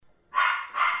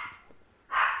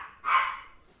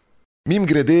Mim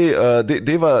grede,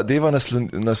 deva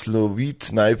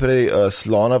nasloviti najprej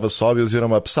slona v sobi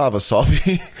oziroma psa v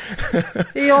sobi.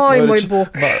 Joj, moj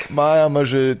bog. Maja ima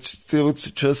že cel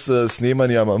čas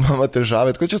snemanja, ima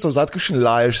težave, tako če so zadnji še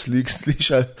laješ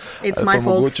slišali. It's my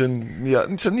fault. Mogoče, ja,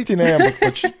 niti ne, ampak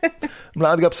pač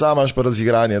mladega psa imaš pa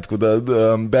razigranje, tako da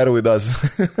bear with us.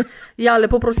 Ja,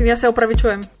 lepo prosim, jaz se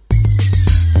opravičujem.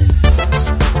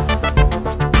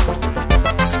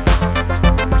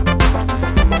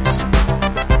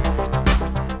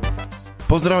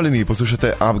 Pozdravljeni,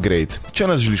 poslušate Upgrade. Če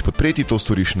nas želiš podpreti, to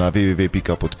storiš na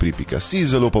www.podpri.si,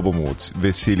 zelo pa bomo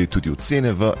veseli tudi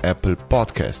ocene v Apple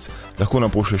Podcasts. Lahko nam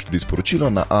pošlješ tudi sporočilo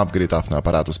na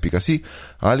upgrade@aparatus.si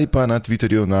ali pa na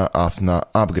Twitterju na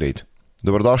 @upgrade.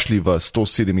 Dobrodošli v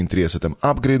 137.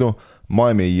 Upgradeu.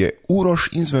 Moje ime je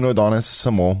Uroš in z menoj danes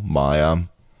samo Maja.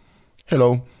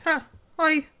 Hello.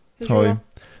 Hoj.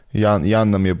 Jan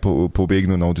nam je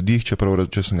pobegnil na oddih,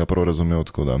 če sem ga prav razumel,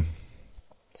 tako da...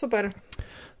 Super.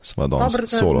 Sva danes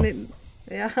solo.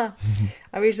 Ja,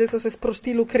 a veš, zdaj so se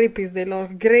sprostili ukrepi, zdaj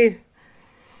lahko gre.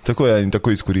 Tako je in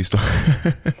tako izkoristil.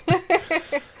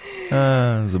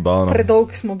 Zabavno.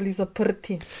 Predolgo smo bili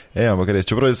zaprti. Ampak res,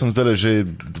 čeprav sem zdaj že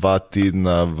 2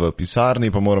 tedna v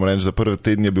pisarni, pa moram reči, da prvi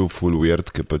teden je bil full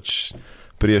weird, ker pač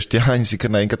priješ tja in si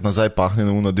kar naenkrat nazaj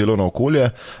pahnjeno delovno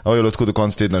okolje, a je tako do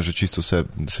konca tedna že čisto se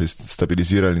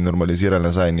stabilizirali in normalizirali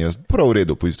nazaj in je prav v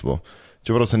redu po bistvu.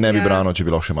 Čeprav se ne bi branil, če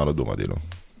bi lahko še malo doma delal.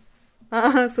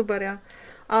 Aha, super, ja.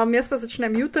 Jaz pa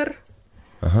začnem jutr.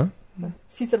 Aha.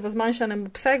 Sicer v zmanjšanem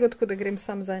obsegu, tako da grem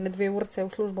sam za 1-2 urce v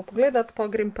službo pogledat, pa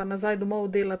grem pa nazaj domov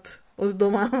delat od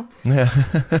doma. Ja,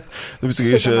 da bi se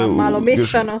ga še malo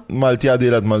mešano. Malo tja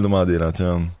delat, malo doma delat,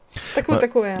 ja. Tako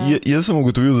je, ja. Jaz sem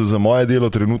ugotovil, da za moje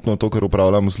delo trenutno to, kar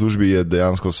upravljam v službi, je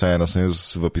dejansko vseeno, sem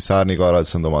jaz v pisarni gor ali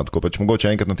sem doma. Tako pač mogoče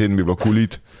enkrat na teden bi bilo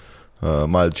kulit.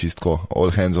 Malo čistko, all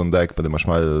hands on deck, pa da imaš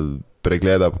malo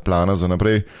pregleda, plana za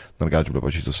naprej, drugače bilo pa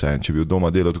čisto vse, če bi od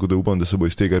doma delal, tako da upam, da se bo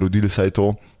iz tega rodili saj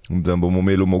to, da bomo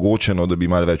imeli omogočeno, da bi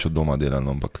malo več od doma delali,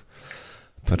 ampak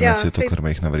pri nas je to kar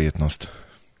majhna verjetnost.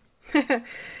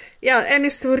 Ja,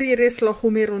 ene stvari res lahko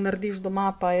v miru narediš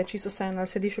doma, pa je čisto vse, ali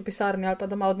sediš v pisarni ali pa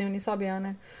doma v dnevni sobi, a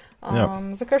ne.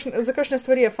 Za kakšne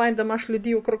stvari je fajn, da imaš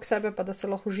ljudi okrog sebe, pa da se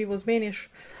lahko živo zmeniš.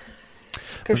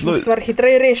 Kakšno stvar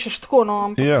hitreje rešiš tako,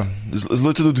 no. Ja, zelo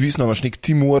je tudi odvisno, imaš nek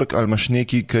teamwork ali imaš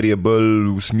neki, kar je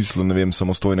bolj v smislu, ne vem,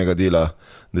 samostojnega dela,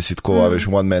 da si tako, veš,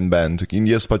 one man band. In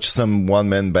jaz pač sem one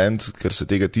man band, kar se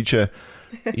tega tiče,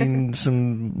 in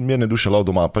mi je ne duše lav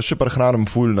doma. Pa še prehranim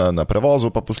ful na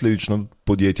prevozu, pa posledično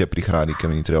podjetje prihrani,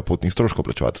 ker mi ni treba potnih stroškov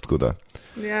plačevati, tako da.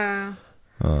 Ja.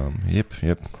 Jep.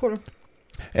 Cool.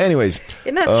 Anyways,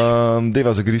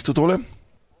 deva zagristu tole.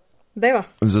 Deva.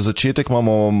 Za začetek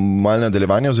imamo malo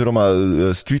nadaljevanje, oziroma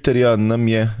z Twitterja nam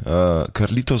je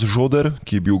Carlitos Žoder,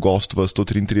 ki je bil gost v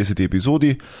 133.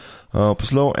 epizodi,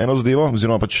 poslal eno zadevo,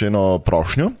 oziroma pač eno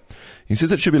prošnjo. In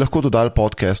sicer, če bi lahko dodali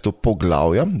podcastu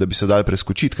poglavja, da bi se dali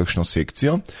preskočiti kakšno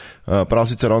sekcijo, prav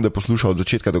sicer on, da je poslušal od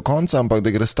začetka do konca, ampak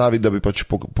da gre staviti, da bi pač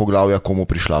poglavja komu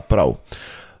prišla prav.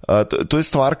 To je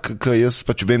stvar, ki jaz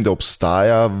pač vem, da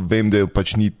obstaja, vem, da jo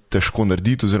pač ni težko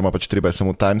narediti, oziroma pač treba je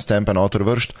samo timestampe noter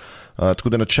vršiti, tako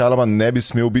da načeloma ne bi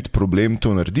smel biti problem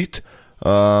to narediti.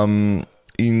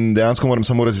 In dejansko moram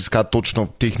samo raziskati točno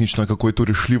tehnično, kako je to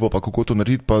rešljivo, pa kako to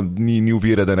narediti, pa ni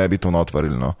uvire, da ne bi to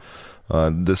notvorili, no.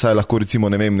 Da saj lahko recimo,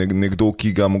 ne vem, nekdo,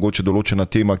 ki ga mogoče določena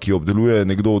tema, ki jo obdeluje,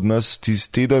 nekdo od nas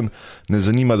tisti teden, ne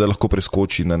zanima, da lahko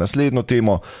preskoči na naslednjo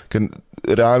temo, ker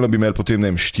realno bi imeli potem, ne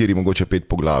vem, 4, mogoče 5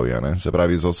 poglavja, ne? Se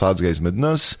pravi za vsakega izmed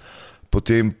nas,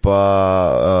 potem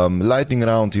pa lightning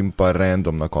round in pa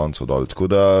random na koncu dol, tako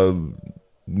da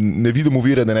ne vidim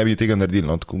uvire, da ne bi tega naredili,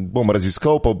 no? Tako bom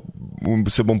raziskal, pa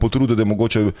se bom potrudil, da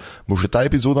mogoče bo že ta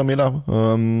epizoda imela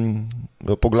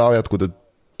poglavja, tako da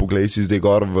poglej si zdaj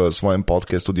gor v svojem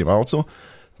podcastu odjemalcu,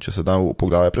 če se da v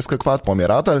poglavje preskakvat, pa mi je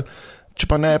ratal, če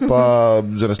pa ne, pa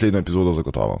za naslednjo epizodo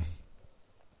zagotovo.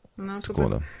 No, tako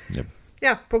da,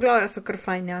 Ja, poglavja so kar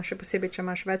fajn, ja, še posebej, če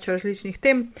imaš več različnih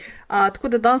tem. Tako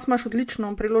da danes imaš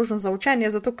odlično priložnost za učenje,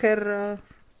 zato ker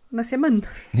nas je manj.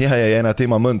 Ja, je ena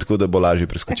tema manj, tako da bo lažje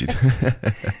preskočiti.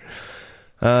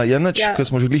 Ko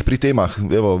smo že glih pri temah,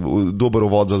 evo, dober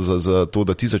uvod za to,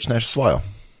 da ti začneš svojo.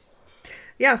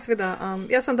 Ja, seveda.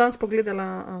 Jaz sem danes pogledala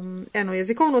eno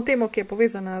jezikovno temo, ki je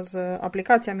povezana z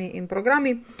aplikacijami in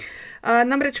programi.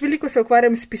 Namreč veliko se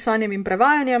ukvarjam s pisanjem in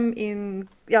prevajanjem in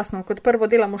jasno, kot prvo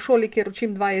delam v šoli, kjer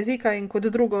učim 2 jezika in kot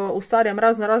drugo ustvarjam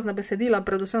razna besedila,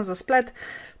 predvsem za splet.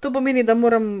 To pomeni, da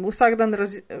moram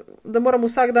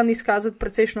vsak dan izkazati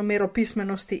precejšno mero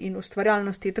pismenosti in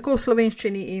ustvarjalnosti, tako v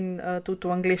slovenščini in tudi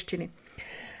v angleščini.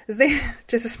 Zdaj,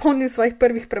 če se spomnim svojih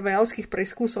prvih prevajalskih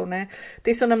preizkusov, ne,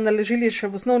 te so nam naložili še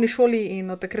v osnovni šoli in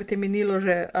od takrat je minilo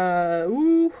že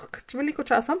veliko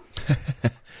časa.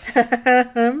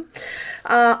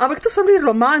 Ampak to so bili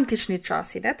romantični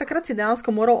časi. Ne? Takrat si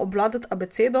dejansko moral obvladati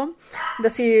abecedo, da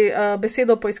si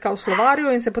besedo poiskal v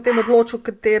slovarju in se potem odločil,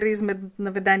 kateri izmed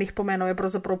navedenih pomenov je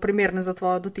pravzaprav primerne za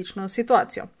tvojo dotično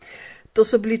situacijo. To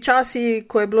so bili časi,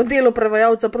 ko je bilo delo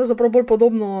prevajalca pravzaprav bolj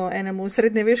podobno enemu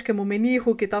srednjeveškemu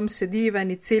menihu, ki tam sedi v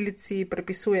eni celici,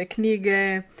 prepisuje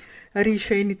knjige,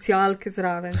 riše inicialke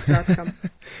zraven, skratka.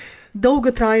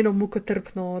 Dolgotrajno,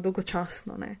 mukotrpno,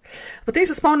 dolgočasno. Ne. Potem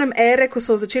se spomnim ere, ko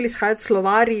so začeli shajati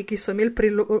slovarji, ki so imeli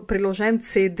priložen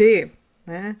CD.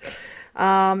 Ne.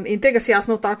 In tega si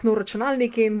jasno vtaknil v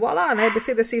računalnik in voilà, ne,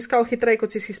 besede si iskal hitreje,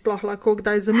 kot si sploh lahko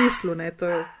kdaj zamislil. Ne. To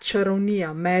je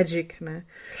čarovnija, magic.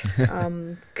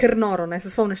 Ker noro, ne, se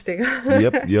spomniš tega?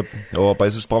 Yep. Pa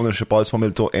se spomnim še, pa smo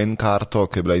imeli to N-karto,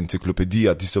 ki je bila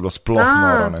enciklopedija, tiste je bilo sploh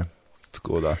noro. Ne.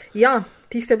 Tako da. Ja.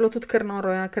 Tiste je bilo tudi kar noro,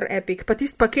 ja, kar epic. Pa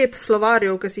tisti paket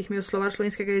slovarjev, ki si jih imel, slovar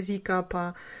slovenskega jezika,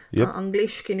 pa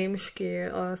angliški, nemški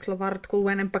slovar, tako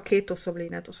v enem paketu so bili,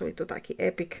 ne, to so bili to taki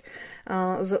epic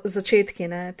začetki,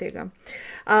 ne, tega.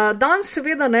 Danes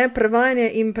seveda, ne, prevajanje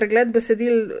in pregled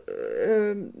besedil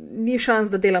ni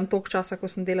šans, da delam toliko časa, ko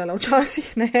sem delala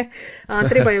včasih, ne.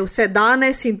 Treba je vse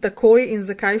danes in takoj in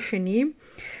zakaj še ni.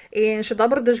 In še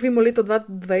dobro, da živimo leto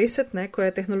 2020, ne, ko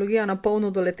je tehnologija na polno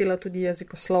doletela tudi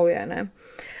jezikoslovje. Ne.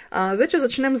 Zdaj, če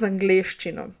začnem z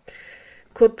angleščino.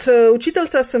 Kot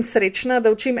učiteljica sem srečna,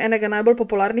 da učim enega najbolj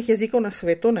popularnih jezikov na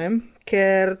svetu, ne,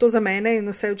 ker to za mene in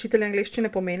vse učitelje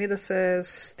angleščine pomeni, da se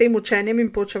s tem učenjem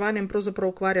in poučevanjem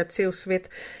pravzaprav ukvarja cel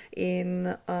svet. In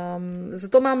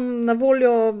zato imam na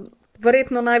voljo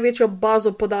verjetno največjo bazo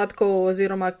podatkov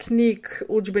oziroma knjig,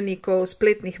 učbenikov,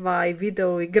 spletnih vaj,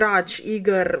 videov, igrač,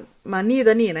 iger, ni,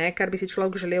 kar bi si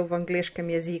človek želel v angleškem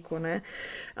jeziku. Ne.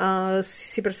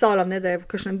 Si predstavljam, ne, da je v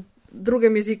kakšnem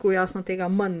drugem jeziku jasno tega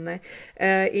manj. Ne.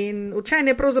 In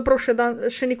učenje pravzaprav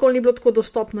še nikoli ni bilo tako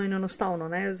dostopno in enostavno,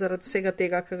 ne, zaradi vsega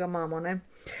tega, ki ga imamo. Ne.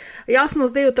 Jasno,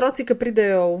 zdaj otroci, ki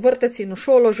pridejo v vrtec in v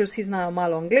šolo, že vsi znajo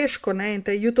malo angleško, ne, in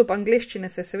te YouTube angleščine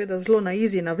se seveda zelo na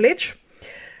easy navleč.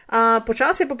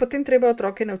 Počasi pa potem treba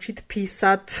otroke naučiti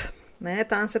pisati, ne,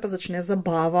 tam se pa začne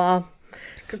zabava.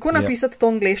 Kako napisati to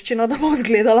angleščino, da bo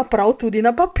izgledala prav tudi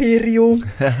na papirju?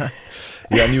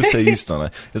 Ja, ni vse isto. Ne.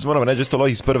 Jaz moram reči, da to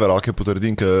lahko iz prve roke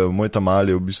potrdim, ker moj tamal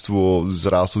je v bistvu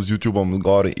zrastel z YouTubeom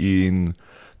gor in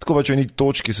tako pač v eni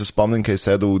točki se spomnim, kaj je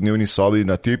sedel v dnevni sobi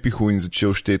na tepihu in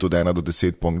začel šteti od 1 do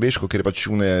 10 po angleško, ker je pač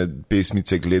une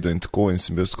pesmice gledal in tako in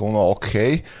sem bil tako, no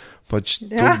okej. Pač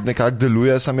to nekako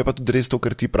deluje, sam je pa tudi res to,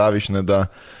 kar ti praviš, ne, da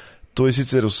to je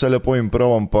sicer vse lepo in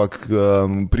prav, ampak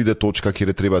pride točka,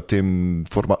 kjer je treba tem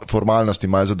formalnosti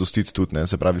malo zadostiti tudi, ne,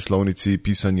 se pravi slovnici,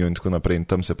 pisanju in tako naprej in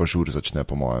tam se pa žur začne,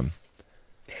 po mojem.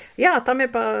 Ja, tam je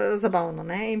pa zabavno,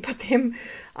 ne, in potem,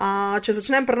 če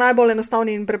začnem pri najbolj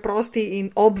enostavni in preprosti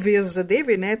in obvious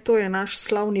zadevi, ne, to je naš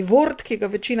slavni Word, ki ga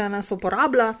večina nas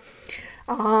uporablja.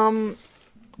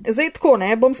 Zdaj tako,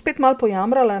 ne, bom spet malo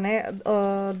pojamrala, ne,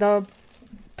 da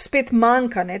spet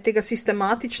manjka, ne, tega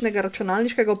sistematičnega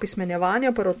računalniškega opismenjevanja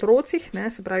pri otrocih,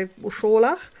 ne, se pravi v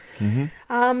šolah.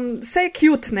 Vse je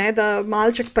cute, ne, da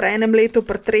malček pri 1 letu,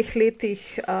 pri 3 letih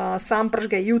sam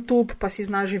pražge YouTube, pa si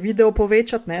zna že video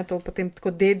povečati, ne, to potem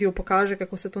tako dediju pokaže,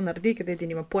 kako se to naredi, ker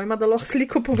dedi nima pojma, da lahko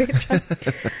sliko poveča.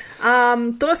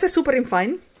 To je vse super in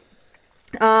fajn.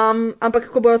 Ampak,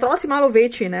 ko bojo otroci malo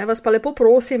večji, ne, vas pa lepo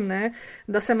prosim, ne,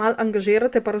 da se malo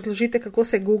angažirate pa razložite, kako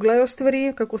se googlajo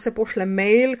stvari, kako se pošle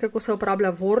mail, kako se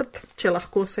uporablja Word, če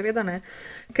lahko seveda, ne.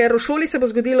 Ker v šoli se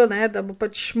bo zgodilo, ne, da bo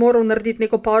pač moral narediti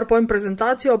neko PowerPoint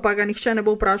prezentacijo, pa ga nihče ne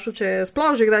bo vprašal, če je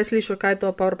sploh že kdaj slišal, kaj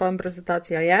to PowerPoint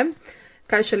prezentacija je,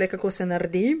 kaj šele kako se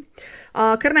naredi.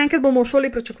 Ker naenkrat bomo v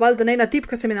šoli pričakovali, da naj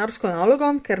natipka seminarsko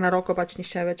nalogo, ker na roko pač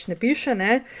nihče več ne piše,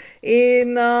 ne,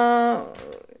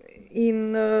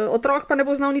 in otrok pa ne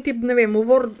bo znal niti, ne vem, v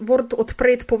Word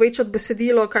odpreti, povečati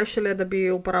besedilo, kaj šele, da bi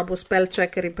uporabil spell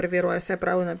checker in preveril, vse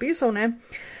prav napisal, ne.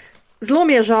 Zelo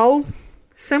mi je žal,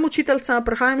 sem učiteljica,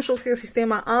 prihajam iz šolskega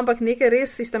sistema, ampak nekaj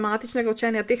res sistematičnega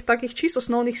učenja, teh takih čisto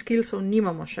osnovnih skillsov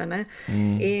nimamo še, ne.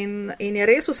 In je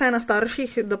res vse na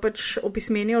starših, da pač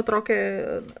opismenijo otroke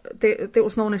te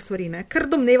osnovne stvari, ne. Ker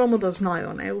domnevamo, da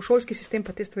znajo, ne. V šolski sistem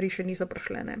pa te stvari še niso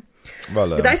prišle, ne.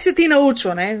 Vale. Kdaj si ti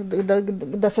naučil, ne,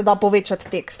 da se da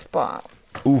povečati tekst, pa...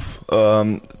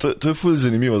 To je ful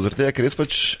zanimivo, zaradi tega, ker res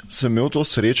pač sem imel to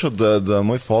srečo, da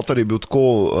moj fotor je bil tako...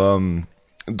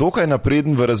 dokaj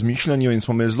napreden v razmišljanju in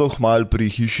smo imeli zelo hmal pri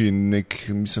hiši nek,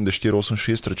 mislim, da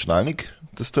 486 računalnik,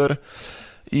 te star.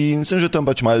 In sem že tam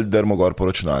pač mal drmo gor po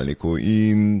računalniku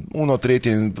in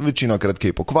tretje večino krat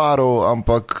kaj pokvaril,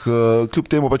 ampak kljub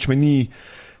temu pač me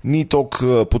ni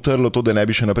toliko potrlo to, da ne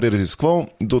bi še naprej raziskoval,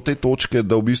 do te točke,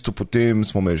 da v bistvu potem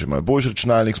smo imeli že malo boljši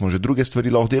računalnik, smo že druge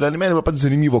stvari lahko delali. Meni je bilo pač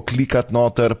zanimivo klikati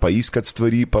noter, pa iskati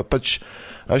stvari, pa pač,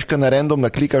 veš, kad na random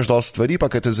naklikaš dosti stvari,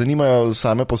 pa kad te zanimajo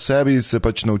same po sebi, se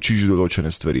pač naučiš določene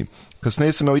stvari.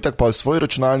 Kasneje sem imel itak pa svoj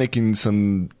računalnik in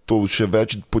sem to še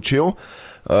več počel.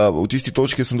 V tisti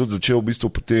točki sem tudi začel v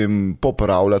bistvu potem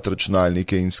popravljati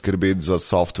računalnike in skrbeti za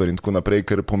software in tako naprej,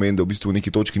 ker pomeni, da v bistvu v neki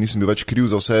točki nisem bil več kriv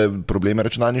za vse probleme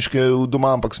računalniške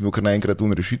doma, ampak sem bil kar naenkrat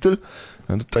rešitelj.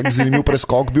 Tak zanimiv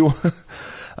preskok bil.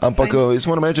 Ampak jaz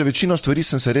moram reči, da večino stvari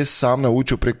sem se res sam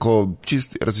naučil preko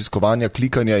čist raziskovanja,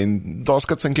 klikanja in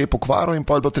doskrat sem kaj pokvaril in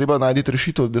pa je bilo treba najti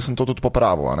rešitev, da sem to tudi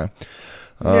popravil, ne.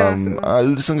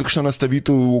 Ali sem kakšno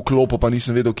nastavitev v klopu, pa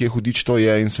nisem vedel, kje hudič to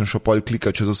je in sem šel pol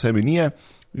klikati čez vse menije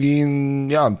in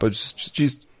ja, pač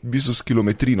čist v bistvu s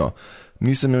kilometrino.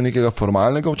 Nisem imel nekega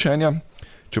formalnega učenja,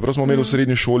 čeprav smo imeli v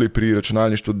srednji šoli pri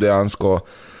računalništvu dejansko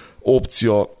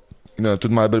opcijo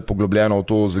tudi malo bolj poglobljeno v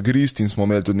to zagrist in smo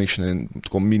imeli tudi nekšne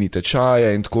tako mini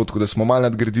tečaje in tako da smo malo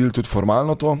nadgradili tudi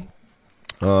formalno to,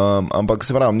 ampak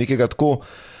se pravim, nekega tako,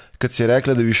 kad si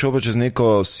rekla, da bi šel pa čez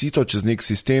neko sito, čez nek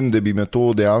sistem, da bi me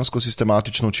to dejansko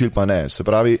sistematično učil, pa ne. Se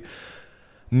pravi,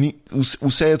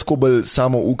 vse je tako bolj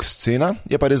samo scena,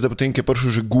 je pa res, da potem, ko je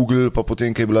prišel že Google, pa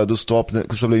potem, ko je bila dostopna,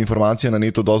 ko so bile informacije na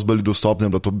netu dosti bolj dostopne,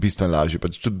 je bilo to bistveno lažje.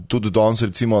 Pač tudi danes,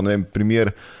 recimo, ne vem,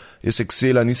 primer, jaz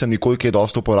Excela nisem nikoli kaj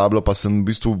dosti uporabljal, pa sem v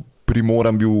bistvu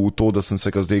primoran bil v to, da sem se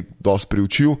ga zdaj dosti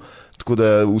priučil, tako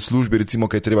da v službi recimo,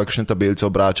 kaj treba kakšne tabelce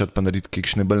obračati, pa narediti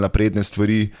kakšne bolj napredne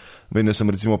stvari. Vem, da sem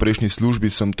recimo v prejšnji službi,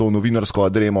 sem to novinarsko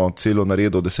adremo celo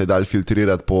naredil, da se je dal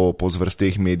filtrirati po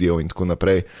zvrsteh medijev in tako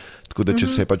naprej. Tako da če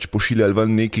se je pač pošiljal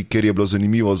ven nekaj, ker je bilo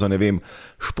zanimivo za, ne vem,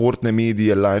 športne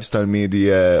medije, lifestyle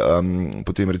medije,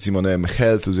 potem recimo, ne vem,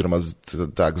 health oziroma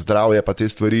tak zdravje pa te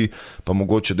stvari, pa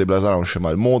mogoče, da je bila zraven še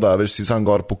malo moda, veš, si sam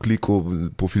gor po kliku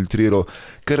pofiltriral,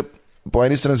 ker po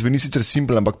eni strani zveni sicer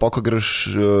simpel, ampak ko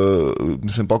greš,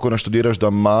 ko naštudiraš,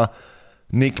 da ima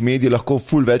nek medij lahko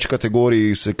ful več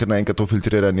kategorij, se kar naenkrat to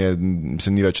filtriranje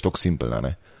se ni več tako simpel,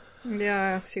 ne?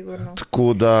 Ja, sigurno.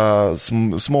 Tako da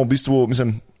smo v bistvu,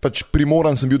 mislim, pač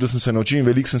primoran sem bil, da sem se naučil in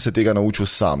veliko sem se tega naučil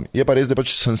sam. Je pa res, da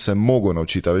pač sem se mogel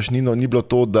naučiti, veš, ni bilo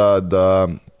to, da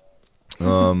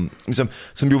mislim,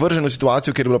 sem bil vržen v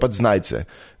situacijo, kjer je bilo pač znajce.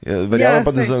 Verjamem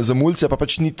pa, da za mulce pa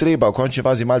pač ni treba, v končni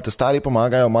fazi malo te stari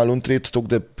pomagajo, malo untret, to,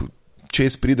 da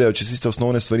čez pridejo, čez iste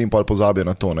osnovne stvari in pa pozabijo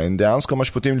na to. Ne? In dejansko imaš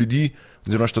potem ljudi,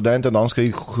 oziroma študente, dejansko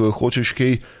jih hočeš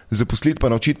kaj zaposliti, pa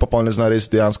naučiti, pa ne zna res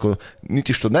dejansko,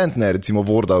 niti študent ne, recimo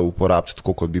Worda uporabiti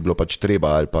tako, kot bi bilo pač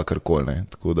treba ali pa karkoli, ne.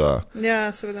 Tako da... Ja,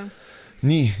 seveda.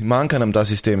 Manjka nam ta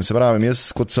sistem, se pravim, jaz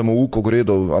kot samouk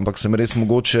ogledal, ampak sem res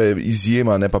mogoče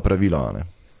izjema, ne pa pravila, ne.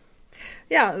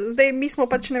 Ja, zdaj mi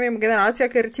smo pač, ne vem, generacija,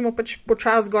 ker recimo pač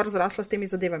počas gor zrasla s temi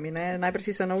zadevami, ne. Najprej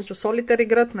si se naučil Solitaire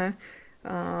igrati, ne.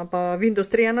 Pa Windows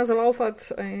 3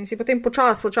 zalaufati in si potem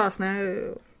počas, ne,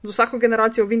 z vsako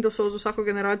generacijo Windowsov, z vsako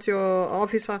generacijo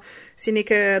Officea si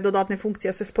neke dodatne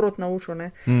funkcije se sprot naučil, ne.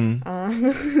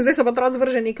 Zdaj so pa trot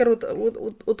zvrženi, ker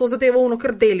v to zadevo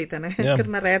kar delite, ne, ker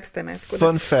naredite, ne.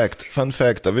 Fun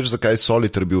fact, a veš, zakaj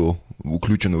Solitaire bil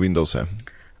vključen v Windowse?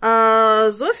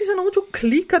 Zdaj si se naučil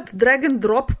klikati drag and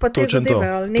drop, pa te zadeve,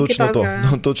 ali nekaj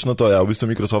takega. Točno to, ja. V bistvu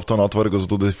Microsoft to otvoril,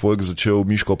 zato da je folk začel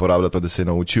miško uporabljati, pa da se je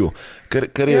naučil.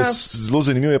 Ker je zelo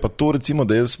zanimivo, je pa to recimo,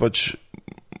 da jaz pač,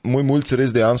 moj mulj res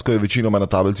dejansko je večinoma na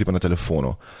tablici pa na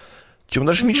telefonu. Če mu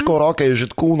daš miško v roke, je že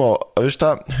tako, veš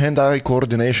ta hand-eye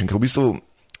coordination, ker v bistvu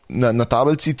na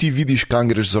tablici ti vidiš,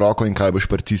 kam greš z roko in kaj boš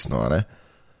pritisnil, ne?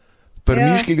 Pri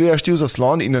miški gledaš ti v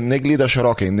zaslon in ne gledaš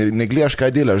roke in ne gledaš, kaj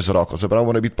delaš z roko. Se pravi,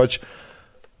 mora biti pač,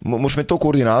 moraš imeti to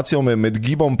koordinacijo med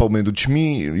gibom pa med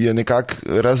očmi je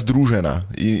nekako razdružena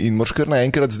in moraš kar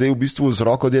naenkrat zdaj v bistvu z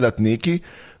roko delati neki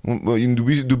in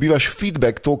dobivaš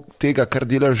feedback tega, kar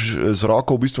delaš z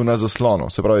roko v bistvu na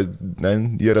zaslonu. Se pravi,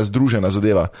 ne, je razdružena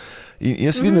zadeva. In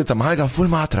jaz vidim, da tam ga ful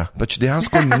matra, pač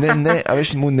dejansko ne, a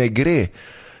veš, mu ne gre.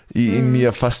 In mi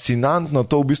je fascinantno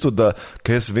to v bistvu, da,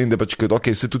 kaj jaz vem, da pač,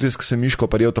 okay, se tudi jaz, ko sem miško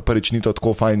paril, ta prvič ni to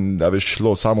tako fajn, da veš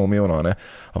šlo samoumevno, ne.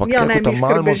 Ampak ja, ne,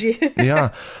 miško beži. Ja,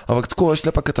 ampak tako veš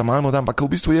lepa, kad ta malmo dam, ampak v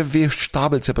bistvu je veš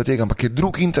tablice pa tega, ampak je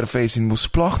drug interfejs in mu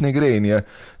sploh ne gre in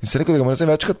se rekel, da ga moram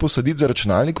zdaj večkrat posaditi za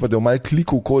računalnik, pa da v mal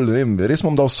kliku okol, ne vem, res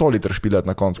bom dal Solitaire špiljati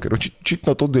na konc, ker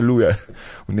očitno to deluje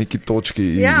v neki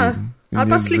točki. Ja,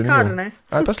 ali pa slikar, ne.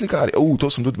 Ali pa slikar, to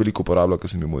sem tudi veliko uporabljal,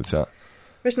 ko sem bil mulj, ja.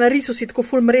 Veš, narisal si tako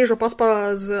ful mrežo, pa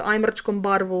z ajmrčkom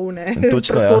barvo, ne,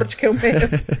 točno, prostorčke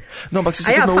vmes. No, ampak si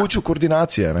se tudi naučil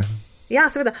koordinacije, ne? Ja,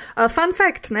 seveda. Fun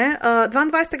fact, ne?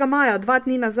 22. maja, 2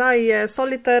 dni nazaj, je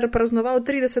Solitaire praznoval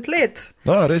 30 let.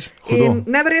 No, res, hudo. In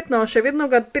neverjetno, še vedno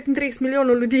ga 35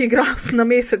 milijonov ljudi igra na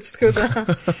mesec. Da...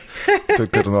 To je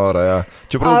kar nora, ja.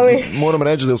 Čeprav moram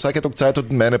reči, da vsake tok cajt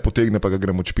od mene potegne, pa ga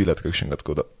gremo čpilat kakšnega,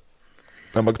 tako da.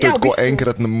 Ampak to je tako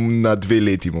enkrat na 2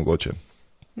 leti mogoče.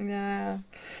 Ja.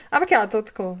 Ampak ja, to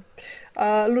tako.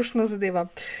 Luštna zadeva.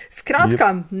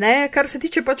 Skratka, ne, kar se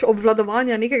tiče pač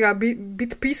obvladovanja nekega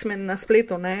biti pismen na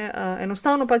spletu, ne,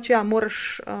 enostavno pač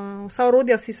moraš, vsa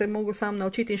orodja si se mogel sam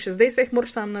naučiti in še zdaj se jih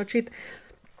moraš sam naučiti,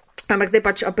 ampak zdaj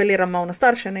pač apeliram malo na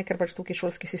starše, ne, ker pač tukaj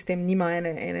šolski sistem nima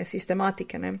ene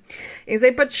sistematike, ne. In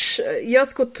zdaj pač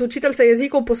jaz kot učiteljica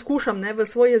jezikov poskušam, ne, v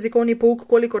svoj jezikovni pouk,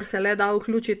 kolikor se le da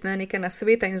vključiti, ne, neke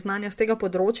nasvete in znanja z tega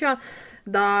področja,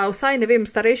 da vsaj, ne vem,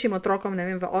 starejšim otrokom, ne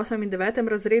vem, v 8. in 9.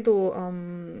 razredu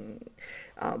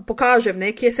pokažem, ne,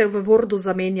 kje se v Wordu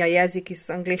zamenja jezik iz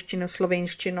angleščine v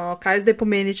slovenščino, kaj zdaj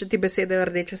pomeni, če ti besede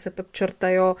rdeče se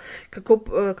podčrtajo,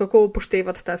 kako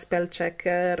upoštevati ta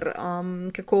spellchecker,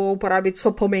 kako uporabiti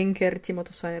sopomenke, recimo,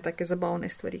 to so ene take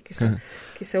zabavne stvari, ki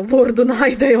se v Wordu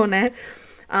najdejo, ne.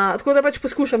 Tako da pač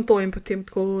poskušam to in potem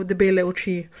tako debele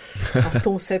oči.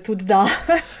 To se tudi da.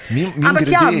 Ampak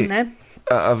ja, ne.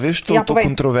 A veš to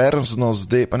kontroverzno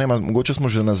zdaj, pa ne, mogoče smo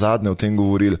že nazadnje o tem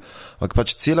govorili, ampak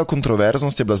pač cela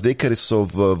kontroverznost je bila zdaj, ker so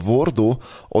v Wordu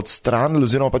odstranili,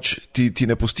 oziroma pač ti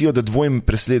ne pustijo, da dvojni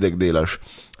presledek delaš.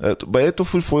 Pa je to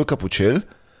ful folka počel,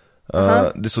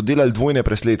 da so delali dvojne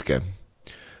presledke.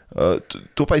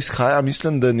 To pa izhaja,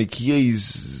 mislim, da nekje iz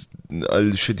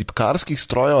ali še tipkarskih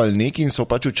strojev ali nekaj in so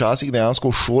pač včasih dejansko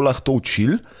v šolah to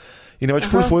učili. In je pač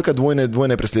ful folka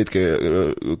dvojne presledke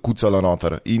kucala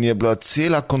noter. In je bila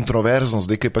cela kontroverznost,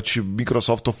 zdaj, ker pač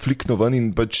Microsoft to fliknil ven in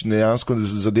pač dejansko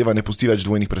zadeva ne pusti več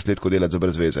dvojnih presledkov delati za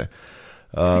brez veze.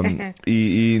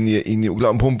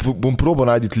 Bom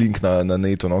probal najti link na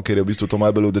netu, no, ker je v bistvu to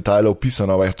malo bolj v detajlu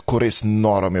opisano, ampak tako res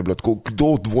noro mi je bilo, tako,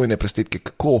 kdo dvojne presledke,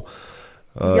 kako?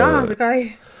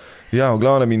 Zakaj? Ja, v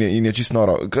glavnem in je čisto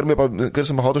noro. Kar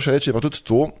sem pa hotel še reči, je pa tudi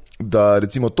to, da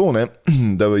recimo to, ne,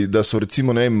 da so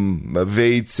recimo, ne vem,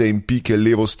 vejce in pike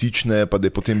levo stične, pa da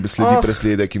je potem sledi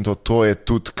presledek in to je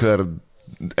tudi kar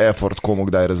effort komu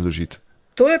kdaj razložiti.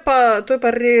 To je pa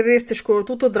res težko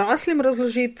tudi odraslim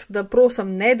razložiti, da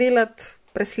prosim ne delati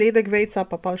presledek vejca,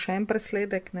 pa še en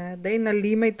presledek, ne, dej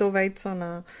nalimej to vejco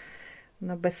na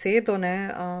besedo,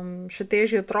 ne, še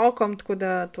težje otrokom, tako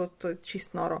da to je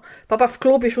čist noro. Pa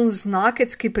vklopiš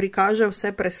znakec, ki prikaže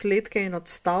vse presledke in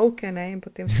odstavke, ne, in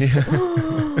potem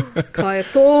kaj je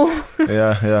to?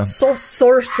 Ja. So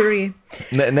sorcery.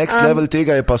 Next level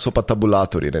tega so pa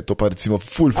tabulatorji, ne? To pa recimo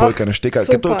full folka ne šteka,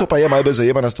 ker to pa je malo bolj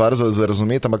zajebana stvar za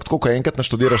razumeti, ampak tako, ko enkrat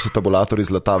naštudiraš, so tabulatorji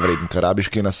zlata vreden, ker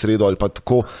rabiš kaj na sredo ali pa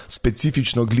tako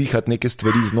specifično glihati neke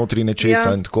stvari znotri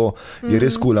nečesa in tako je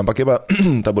res cool, ampak je pa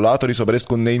tabulatorji so res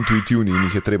tako neintuitivni in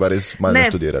jih je treba res malo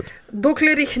naštudirati.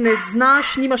 Dokler jih ne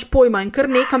znaš, nimaš pojma in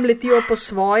kar nekam letijo po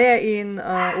svoje in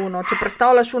če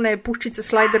predstavljaš une puščice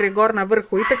sliderje gor na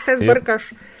vrhu, itak se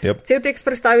zbrkaš, cel tekst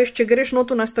predstaviš, če greš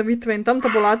notu nastavitve in tam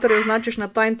tabulatorje označiš na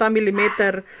ta in ta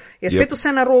milimeter, je spet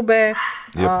vse narobe,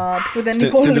 tako da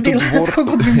nikoli ne delaš tako,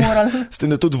 kot bi morali. S tem,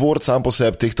 da tudi Word sam po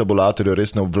sebi teh tabulatorjev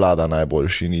res ne obvlada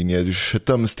najboljši in je še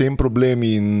tam s tem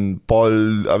problemi in pol,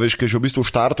 a veš, kaj že v bistvu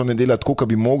v štartu ne dela tako, kot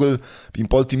bi mogel in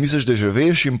pol ti misliš, da že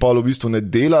veš in pol v bistvu ne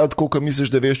dela tako, kot misliš,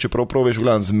 da veš, čeprav veš, v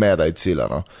glavnem zmeda je cela.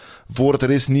 No. Word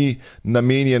res ni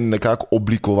namenjen nekako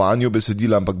oblikovanju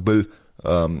besedila, ampak bolj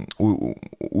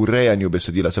urejanju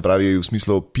besedila, se pravi v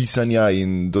smislu pisanja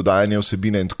in dodajanja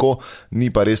vsebine in tako, ni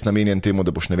pa res namenjen temu,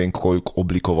 da boš ne vem koliko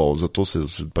oblikoval, zato se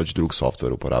pač drug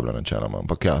software uporablja načeloma,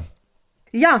 ampak ja.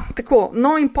 Ja, tako,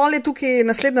 no in pol je tukaj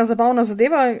naslednja zabavna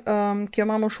zadeva, ki jo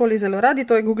imamo v šoli zelo radi,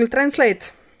 to je Google Translate.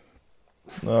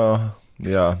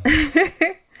 Ja.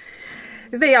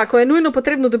 Zdaj, ko je nujno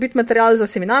potrebno dobiti material za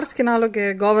seminarske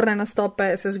naloge, govorne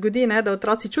nastope, se zgodi, ne, da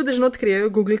otroci čudežno odkrijejo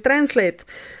Google Translate.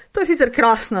 To je sicer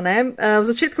krasno, ne? V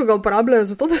začetku ga uporabljajo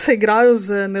zato, da se igrajo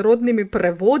z nerodnimi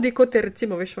prevodi, kot je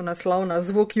recimo veš naslov na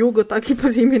zvok jugo, taki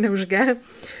po zimi ne vžge.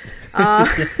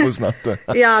 Poznate.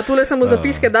 Ja, tule sem v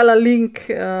zapiske dala link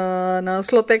na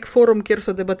Slotek forum, kjer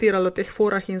so debatirali o teh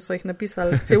forah in so jih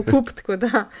napisali cel kup, tako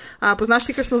da poznaš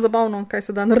ti kakšno zabavno, kaj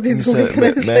se da narediti z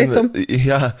Google Translateom?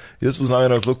 Ja, jaz poznam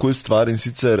eno zelo cool stvar in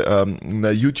sicer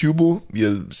na YouTubeu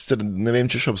je, ne vem,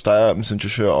 če še obstaja, mislim,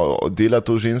 če še dela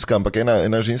to ženska, ampak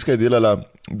ena ženska je delala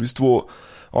v bistvu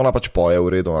ona pač poje v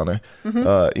redu, a ne.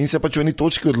 In se pač v eni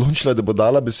točki odločila, da bo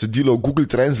dala besedilo v Google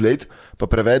Translate, pa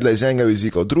prevedla iz enega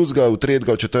jezika v drugega, v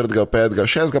tretjega, v četrtega, v petega,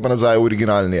 šestega, pa nazaj v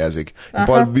originalni jezik. In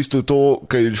pa v bistvu to,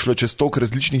 kaj je šlo čez 100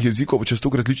 različnih jezikov, čez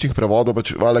 100 različnih prevodov,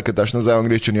 pač valjda, ker daš nazaj v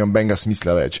angleščino, nimam benga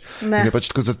smisla več. In je pač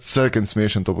tako za crken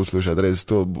smešen to poslušati, res.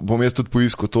 To bom jaz tudi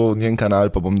poiskal, to njen kanal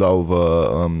pa bom dal v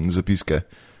zapiske,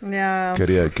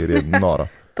 ker je noro.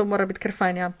 To mora biti kar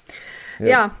fajn,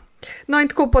 ja. No in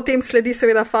tako potem sledi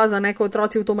seveda faza, ko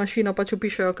otroci v to mašino pač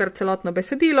upišejo kar celotno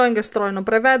besedilo in ga strojno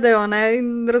prevedejo,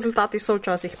 in rezultati so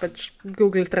včasih pač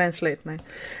Google Translate, ne.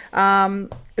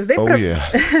 Zdaj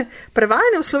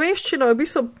prevajanje v slovenščino je v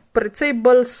bistvu precej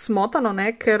bolj smotano,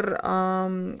 ker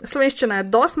slovenščina je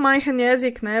dosti majhen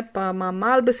jezik, pa ima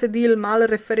malo besedil, malo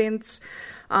referenc,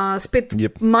 spet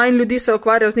manj ljudi se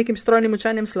ukvarjajo z nekim strojnim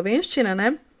učenjem slovenščine,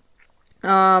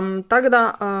 tako da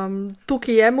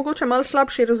tukaj je mogoče malo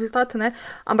slabši rezultat,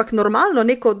 ampak normalno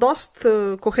neko dost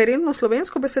koherentno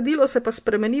slovensko besedilo se pa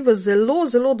spremeni v zelo,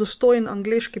 zelo dostojen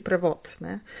angleški prevod.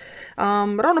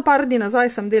 Ravno par dni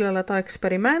nazaj sem delala ta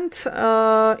eksperiment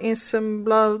in sem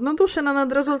bila navdušena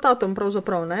nad rezultatom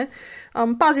pravzaprav.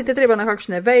 Pazite treba na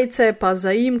kakšne vejce, pa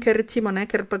zaimke recimo,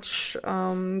 ker pač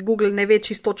Google ne ve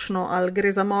čisto točno, ali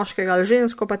gre za moškega ali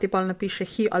žensko, pa ti pa napiše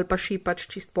hi ali pa ši, pač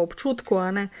čist po občutku,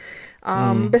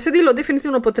 besedilo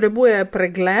definitivno potrebuje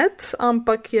pregled,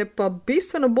 ampak je pa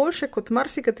bistveno boljše kot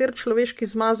marsikater človeški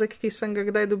zmazek, ki sem ga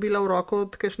kdaj dobila v roko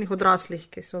od kakšnih odraslih,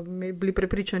 ki so bili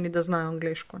prepričani, da znajo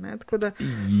angleško. Da...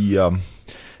 Ja,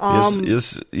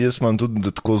 jaz imam tudi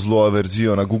tako zelo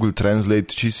averzijo na Google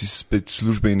Translate, čisto iz spet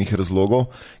službenih razlogov,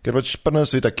 ker pač pri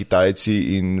nas so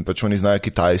Kitajci in pač oni znajo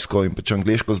kitajsko in pač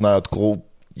angleško znajo tako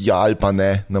ja ali pa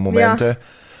ne na momente.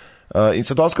 In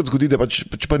se dostakrat zgodi, da pač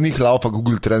pa njih laufa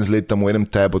Google Translate tam v enem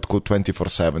tabu tako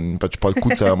 24/7 in pač pol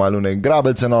kucajo malo ne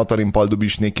grabelce noter in pol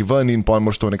dobiš neki ven in pol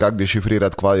moraš to nekako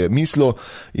dešifrirati, kva je mislil,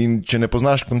 in če ne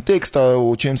poznaš konteksta,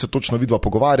 o čem se točno vidva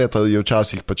pogovarjata, je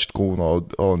včasih pač tako,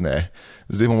 ne,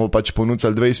 zdaj bomo pač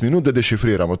ponudili 20 minut, da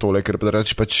dešifriramo tole, ker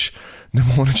pač ne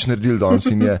bomo nič naredili danes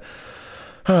in je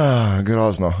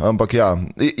grozno, ampak ja,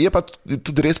 je pa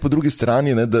tudi res po drugi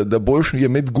strani, da boljš je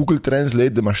imeti Google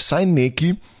Translate, da imaš saj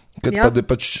neki, pa da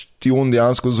pač ti on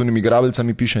dejansko z unimi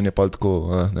grabelcami piše, je pa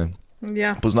tako, ne.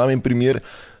 Ja. Poznam en primer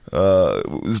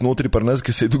znotraj pri nas,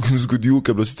 ki se je tukaj zgodil,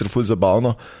 ki je bilo sicer ful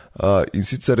zabavno, in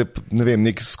sicer, ne vem,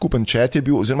 nek skupen chat je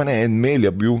bil, oziroma en mail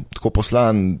je bil tako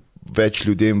poslan več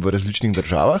ljudem v različnih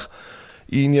državah.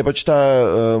 In je pač ta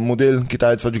model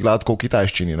Kitajec pač gladko v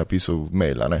kitajščini napisal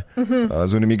maila,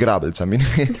 z unimi grabelcami.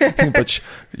 In pač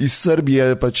iz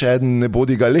Srbije pač eden ne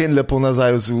bodi ga len lepo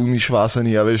nazaj v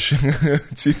unišvasani, veš,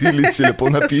 cirilici lepo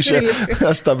napiše,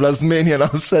 sta bila zmenjena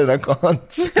vse na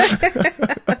koncu.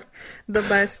 The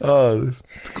best.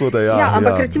 Tako da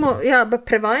ampak recimo,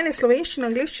 prevajanje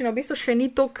slovenščine, angleščine v bistvu še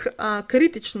ni toliko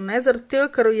kritično, zaradi tega,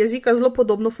 ker jezika zelo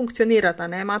podobno funkcionirata,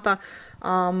 imata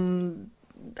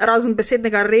razen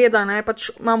besednega reda,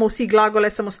 pač imamo vsi glagole,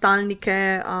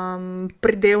 samostalnike,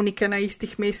 pridevnike na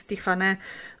istih mestih,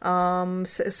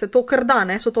 se to kar da,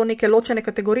 so to neke ločene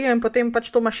kategorije in potem pač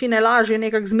to mašine lažje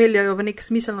nekako zmeljajo v nek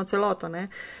smiselno celoto.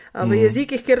 V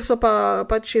jezikih, kjer so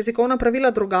pač jezikovna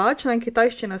pravila drugačna in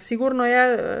kitajščina sigurno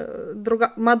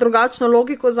ima drugačno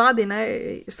logiko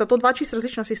zadaj, sta to dva čisto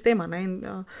različna sistema, in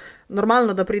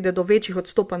normalno, da pride do večjih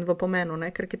odstopanj v pomenu,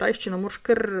 ker kitajščina moraš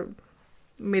kar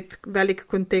imeti velik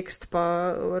kontekst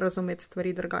pa razumeti stvari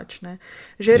drugačne.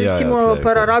 Že recimo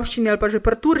pri arabščini ali pa že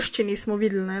pri turščini smo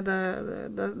videli,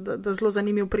 da zelo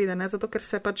zanimiv pride, zato ker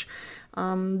se pač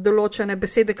določene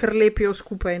besede kar lepijo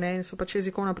skupaj, in so pač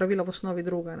jezikovna pravila v osnovi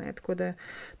druga. Tako da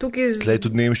tukaj... Tle je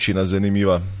tudi nemščina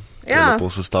zanimiva. Lepo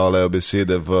sestavljajo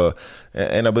besede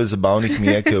ena bolj zabavnih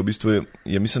mi je, ki je v bistvu,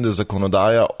 mislim, da je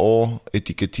zakonodaja o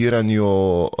etiketiranju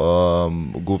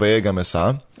govejega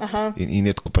mesa. In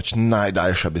je tako pač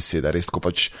najdaljša beseda, res tako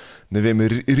pač, ne vem,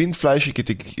 Rindfleischig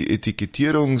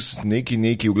Etiketirungs, neki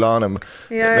v glavnem.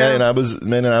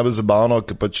 Meni je najbolj zabavno,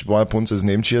 ker pač moja punca z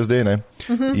Nemčije zdaj,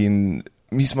 in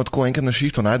mi smo tako enkrat na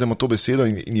šihtu najdemo to besedo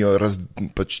in jo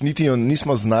pač niti jo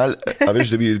nismo znali, a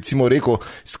veš, da bi recimo rekel,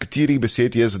 z katerih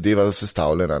besed je zadeva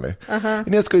sestavljena,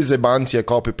 In jaz tako iz zebancije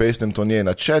copy-pastem to njej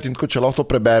na chat in tako, če lahko to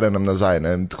prebere nam nazaj,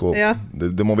 tako,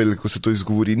 da bomo vedeli, kako se to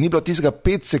izgovori. Ni bilo tistega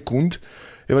 5 sekund,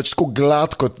 je pač tako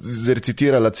gladko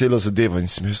zrecitirala celo zadevo in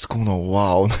sem jaz tako,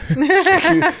 wow.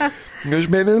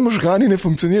 Meni možgani ne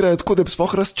funkcionirajo tako, da bi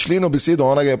sploh razčlenil besedo,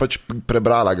 ona ga je pač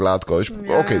prebrala gladko.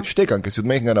 Ok, štekam, ker si od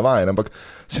mehkega navajen, ampak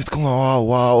se je tako,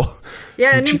 wow.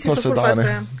 Nemci so ful fajn,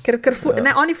 ker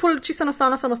oni ful čisto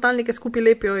enostavno samostalnike skupaj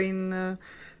lepijo in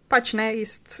pač ne,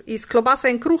 iz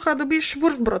klobasa in kruha dobiš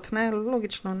wurstbrod, ne,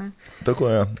 logično, ne. Tako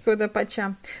je. Tako da pač,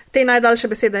 ja. Te najdaljše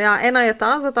besede, ja, ena je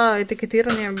ta za ta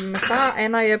etiketiranje mesa,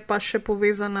 ena je pa še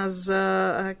povezana z,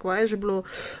 kva je že bilo,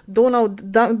 Donald,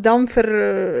 Dampfer,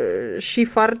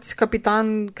 Schiffards,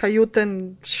 kapitan,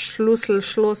 kajuten, šlos,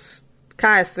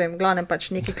 kaj jaz vem, glavnem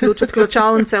pač neki ključ od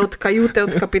ključavnice, od kajute,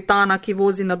 od kapitana, ki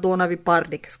vozi na Donavi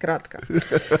parnik, skratka.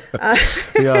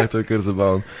 Ja, to je kar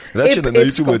zabavno. Reče, na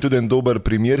YouTube je tudi en dober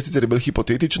primer, sicer je bil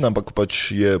hipotetičen, ampak pač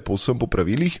je povsem po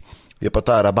pravilih, je pa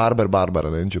ta Rabarber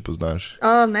Barbara, ne vem, če poznaš.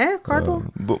 Ne, kaj to?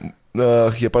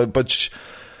 Je pač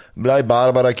bila je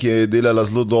Barbara, ki je delala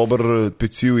zelo dober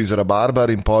peciv iz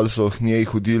rabarbar in pol so k njej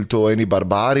hodili to eni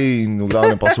barbari in v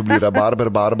glavnem pa so bili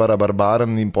rabarber,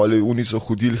 barbaren in pol oni so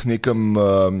hodili k nekem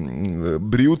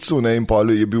brivcu, ne, in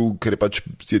pol je bil, ker je pač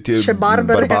je te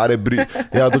barbare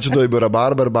ja, točno to je bil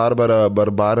rabarber,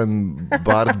 barbaren,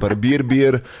 barbir,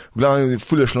 v glavnem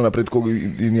ful je šlo napred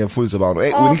in je ful zabavno.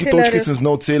 V neki točki sem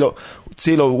znal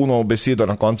celo uno besedo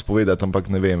na koncu povedati, ampak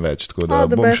ne vem več, tako da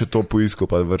bom še to poiskal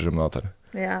pa vržem noter.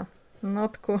 Ja, no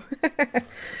tako.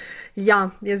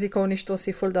 Ja, jezikovništvo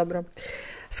si ful dobro.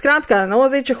 Skratka, no,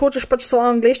 zdaj, če hočeš pač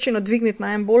svojo angleščino dvigniti na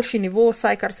en boljši nivo,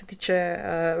 vsaj kar se tiče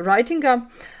writinga,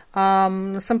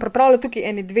 sem pripravila tukaj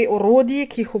eni dve orodji,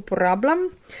 ki jih uporabljam.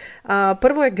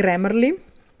 Prvo je Grammarly.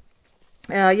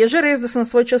 Je že res, da sem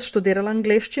svoj čas študirala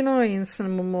angleščino in sem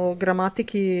o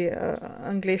gramatiki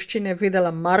angleščine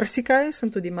vedela marsikaj, sem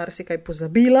tudi marsikaj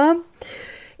pozabila.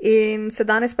 In se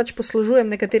danes pač poslužujem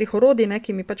nekaterih orodij,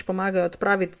 ki mi pač pomagajo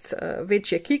odpraviti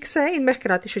večje kikse in me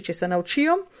hkrati še česa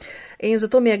naučijo. In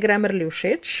zato mi je Grammarly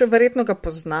všeč. Verjetno ga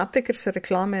poznate, ker se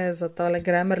reklame za tale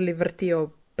Grammarly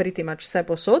vrtijo pretty much vse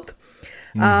posod.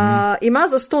 Ima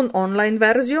zastonj online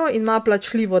verzijo in ima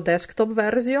plačljivo desktop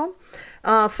verzijo.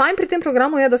 Fajn pri tem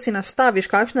programu je, da si nastaviš,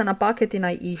 kakšne napake ti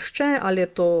naj išče, ali je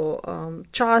to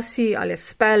časi, ali je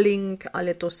spelling,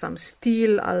 ali je to sam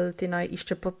stil, ali ti naj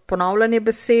išče ponavljanje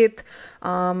besed,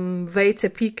 vejce,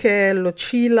 pike,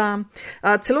 ločila.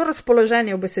 Celo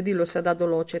razpoloženje v besedilu se da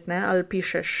določiti, ne? Ali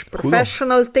pišeš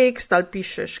professional tekst, ali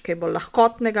pišeš kaj bolj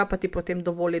lahkotnega, pa ti potem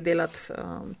dovoli delati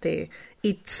te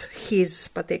it's, his,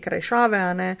 pa te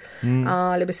krajšave, ne?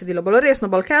 Ali besedilo bolj resno,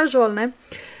 bolj casual, ne?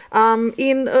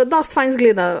 In dost fajn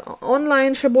zgleda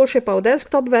online, še boljše pa v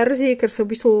desktop verziji, ker se v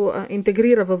bistvu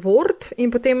integrira v Word in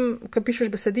potem, ko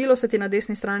pišeš besedilo, se ti na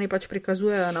desni strani pač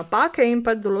prikazujejo napake in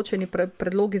pač določeni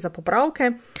predlogi za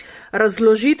popravke,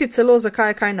 razložiti celo,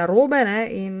 zakaj je kaj narobe, ne?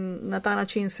 In na ta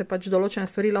način se pač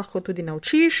določene stvari lahko tudi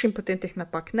naučiš in potem teh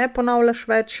napak ne ponavljaš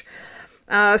več.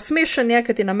 Smešen je,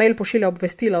 ker ti na mail pošilja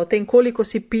obvestila o tem, koliko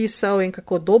si pisal in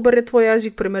kako dober je tvoj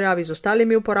jezik v primerjavi z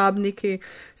ostalimi uporabniki.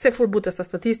 Vse ful butasta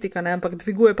statistika, ne, ampak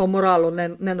dviguje pa moralo,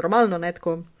 nenormalno, ne,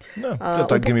 tako. Ja, to je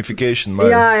ta gamification.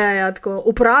 Ja, tako.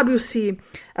 Uporabil si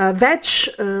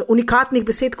več unikatnih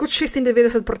besed kot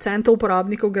 96%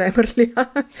 uporabnikov Grammarlyja.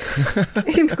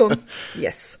 In tako,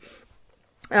 yes.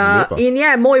 In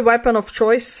je moj weapon of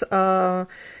choice,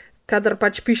 kadar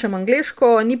pač pišem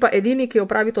angleško, ni pa edini, ki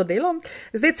opravi to delo.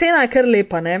 Zdaj cena je kar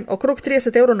lepa, ne? Okrog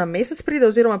 30 € na mesec pride,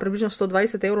 oziroma približno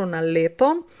 120 € na leto,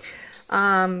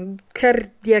 ker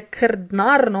je kar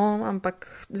denarno, ampak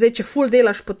zdaj, če ful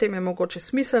delaš, potem je mogoče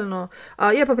smiselno.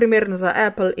 Je pa primeren za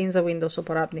Apple in za Windows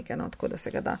uporabnike, no? Tako da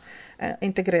se ga da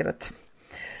integrirati.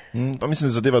 Pa mislim,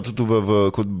 da zadeva tudi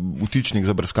kot vtičnik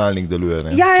za brskalnik deluje.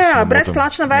 Ne? Ja,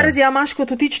 brezplačna verzija imaš kot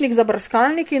vtičnik za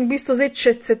brskalnik in v bistvu zdaj,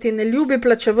 če se ti ne ljubi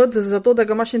plačevati za to, da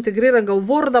ga imaš integriranega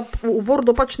v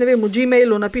Wordu, pač ne vem, v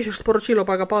Gmailu napišeš sporočilo,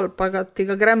 pa ti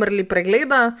ga Grammarly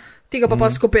pregleda, ti ga pa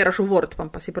skopiraš v Word,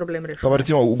 pa si problem rešil. Pa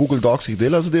recimo v Google Docsih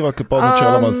dela zadeva, ker pa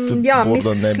načeloma tudi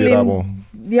Worda ne bi rabo.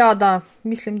 Ja, da,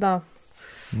 mislim, da.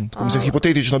 Mislim,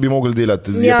 hipotetično bi mogli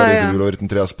delati, je pa res, da bi bilo verjetno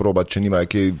treba sprobati, če nimajo,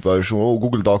 ki v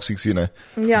Google Docsih si ne,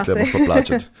 treba pa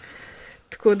plačati.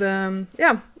 Tako da,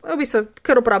 ja, v bistvu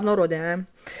kar uporabno orodje, ne.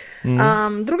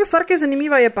 Druga stvar, ki je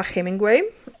zanimiva, je pa Hemingway.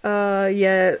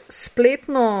 Je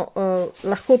spletno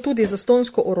lahko tudi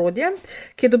zastonjsko orodje,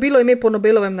 ki je dobilo ime po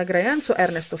Nobelovem nagrajencu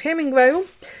Ernestu Hemingwayu.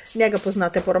 Njega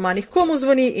poznate po romanih Komu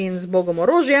zvoni in Zbogom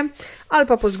orožje, ali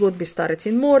pa po zgodbi Starec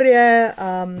in morje.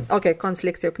 Konc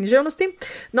lekcije o književnosti.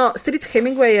 No, stric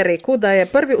Hemingway je rekel, da je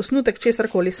prvi osnutek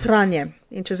česarkoli sranje.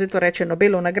 In če zdaj to reče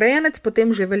Nobelov nagrajenec, potem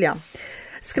že velja.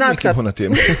 Skratka, na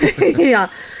tem. Ja,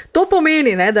 To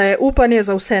pomeni, ne, da je upanje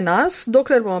za vse nas,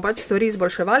 dokler bomo pač stvari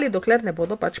izboljševali, dokler ne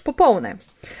bodo pač popolne.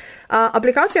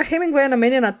 Aplikacija Hemingway je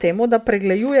namenjena temu, da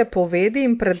pregleduje povedi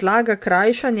in predlaga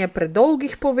krajšanje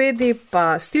predolgih povedi,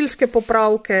 pa stilske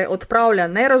popravke, odpravlja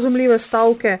nerazumljive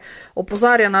stavke,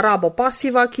 opozarja na rabo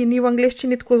pasiva, ki ni v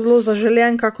angleščini tako zelo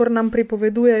zaželjen, kakor nam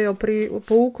pripovedujejo pri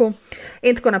pouku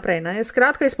in tako naprej. Ne.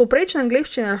 Skratka, iz povprečne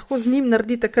angleščine lahko z njim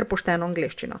naredite kar pošteno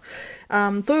angleščino.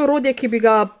 To je orodje, ki bi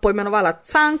ga poimenovala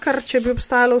Cankar, če bi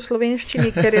obstajalo v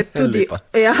slovenščini, ker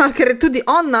je tudi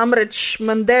on namreč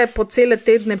mende po cele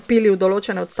tedne v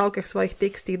določene odstavke svojih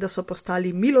tekstih, da so postali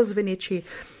milo zveneči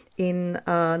in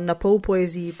na pol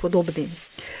poeziji podobni.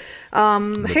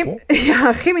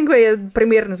 Hemingway je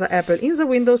primeren za Apple in za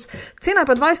Windows. Cena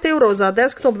je pa 20 € za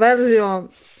desktop verzijo,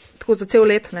 tako za cel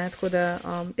let, ne, tako da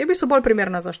je v bistvu bolj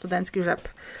primerna za študentski žep.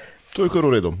 To je kar v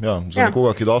redu, ja. Za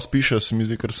nekoga, ki dosti piše, se mi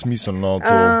zdi kar smiselno.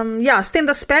 S tem,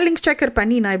 da spelling checker pa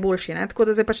ni najboljši, ne? Tako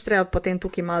da zdaj pač treba potem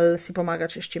tukaj malo si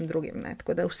pomagati še s čim drugim. Ne?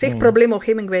 Tako da vseh problemov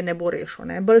Hemingway ne bo rešil,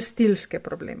 ne? Bolj stilske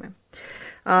probleme.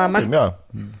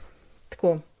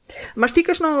 Tako. Imaš ti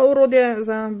kakšno orodje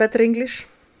za Better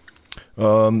English?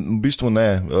 V bistvu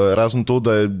ne, razen to,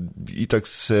 da itak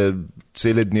se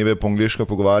cele dneve po angleško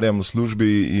pogovarjam v službi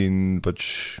in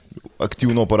pač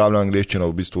aktivno uporabljam angleščino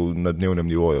v bistvu na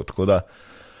dnevnem nivoju, tako da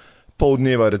pol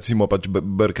dneva recimo pač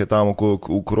brke tam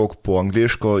okrog po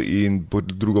angleško in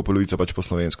drugo polovico pač po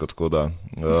slovensko, tako da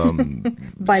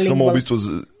samo v bistvu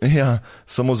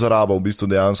samo za rabo v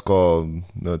bistvu dejansko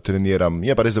treniram.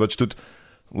 Je pa res, da pač tudi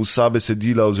vsa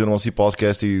besedila oziroma vsi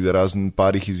podcasti, razen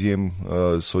parih izjem,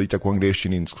 so itak v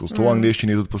angleščini in skozi to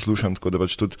angleščini tudi poslušam, tako da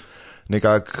pač tudi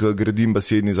nekako gradim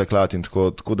besedni zaklad in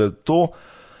tako da to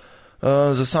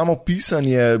za samo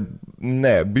pisanje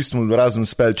ne, v bistvu razen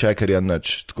spell checkerja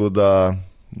nič, tako da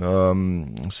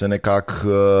se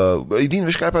nekako edin,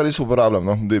 veš kaj pa res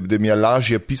uporabljam, no? Da mi je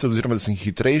lažje pisati oziroma da sem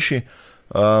hitrejši.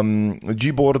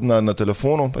 Gboard na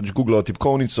telefonu, pač Google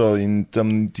tipkovnico in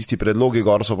tam tisti predlogi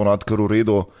gor so ponad kar v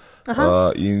redu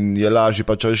in je lažje,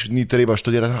 pač ni treba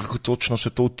študirati, kako točno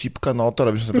se to tipka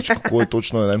noter, veš, pač kako je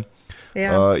točno, ne.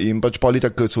 In pač pa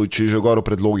tako, če že gor v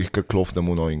predlogih, kar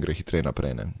klofnemo in gre hitreje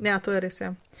naprej, ne. Ja, to je res,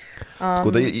 ja.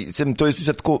 Tako da to je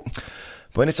sicer tako.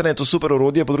 Po eni strani je to super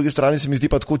orodje, po drugi strani se mi zdi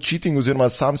pa tako cheating oziroma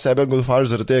sam sebe golfaš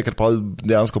zaradi tega, ker pa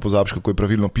dejansko pozabiš, kako je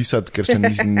pravilno pisati, ker se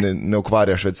ne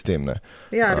ukvarjaš več s tem. Ne.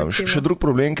 Še drug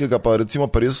problem, ki ga pa recimo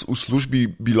pa res v službi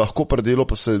bi lahko predelo,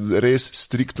 pa se res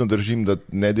striktno držim, da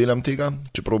ne delam tega,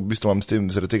 čeprav v bistvu imam s tem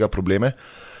zaradi tega probleme,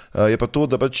 je pa to,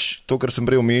 da pač to, kar sem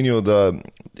prej omenil, da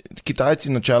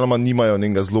Kitajci načeloma nimajo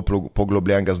nekega zelo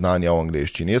poglobljenega znanja o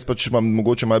angleščini. Jaz pač imam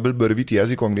mogoče malo bolj barviti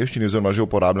jezik o angleščini oziroma že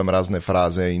uporabljam razne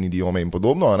fraze in idiome in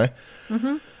podobno, ne?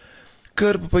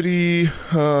 Ker pri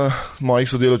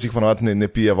mojih sodelavcih ponovadi ne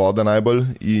pije voda najbolj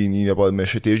in me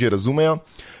še težje razumejo.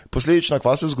 Posledično,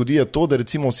 kva se zgodi, je to, da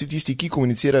recimo vsi tisti, ki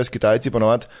komunicirajo s Kitajci,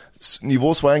 ponovadi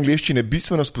nivo svoje angleščine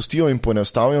bistveno spustijo in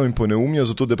poenostavijo in poneumijo,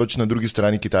 zato da pač na drugi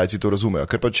strani Kitajci to razumejo.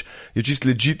 Ker pač je čist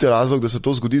legit razlog, da se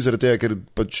to zgodi, zaradi tega, ker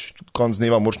pač konc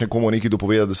dneva moraš nekomu nekaj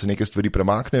dopovedati, da se neke stvari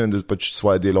premaknejo in da pač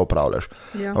svoje delo opravljaš.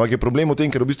 Ja. Ampak je problem v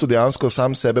tem, ker v bistvu dejansko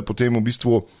sam sebe potem v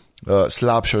bistvu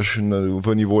slabšaš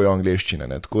v nivoju angleščine.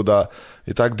 Ne? Tako da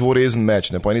je tak dvorezen meč.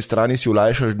 Ne? Po eni strani si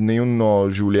olajšaš dnevno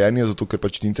življenje, zato ker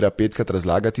pač ti treba 5-krat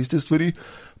razlagati iste stvari,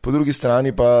 po drugi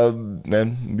strani pa v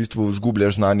bistvu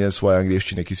zgubljaš znanje svoje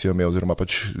angleščine, ki si jo imel, oziroma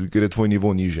pač gre tvoj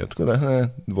nivo nižje. Tako da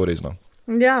dvorezno.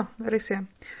 Ja, res je.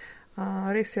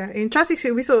 Res je. In časih si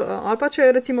v bistvu, ali pa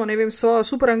če recimo, ne vem, svojo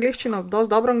super angleščino,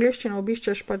 dosti dobro angleščino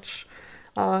obiščeš pač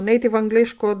native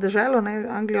angleško deželo, ne,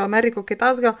 Anglijo, Ameriko, kaj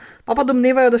tasga, pa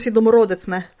domnevajo, da si domorodec,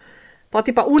 ne. Pa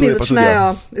ti pa začnejo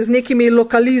z nekimi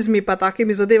lokalizmi pa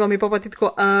takimi zadevami, pa ti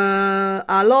tako,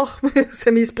 aloh,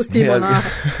 se mi izpustimo na...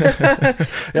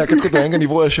 Ja, ker tako do enega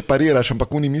nivoja še pariraš,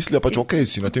 ampak oni mislijo pač, ok,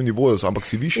 si na tem nivoju, ampak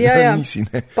si višji, nisi,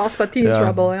 ne. Pa ti in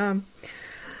trouble, ja.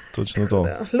 Točno to.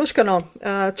 Luškano,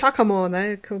 čakamo,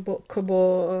 ne, ko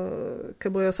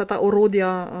bojo vsa ta orodja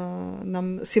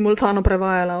nam simultano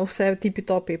prevajala vse tipi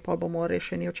topi, pa bomo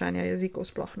rešeni učenja jezikov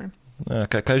sploh, ne. Ja,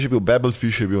 kaj že bil?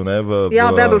 Babelfish je bil, ne?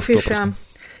 Babelfish, ja.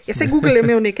 Ja, se Google je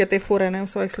imel neke te fore, ne, v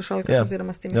svojih slušalkah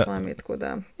oziroma s temi svojimi, tako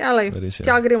da,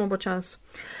 tja gremo počas.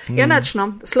 Ja,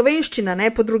 načno, slovenščina, ne,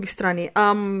 po drugi strani.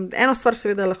 Eno stvar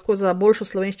seveda lahko za boljšo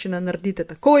slovenščino naredite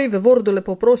takoj, v Wordu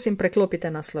lepo prosim, preklopite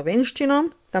na slovenščino,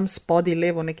 tam spodaj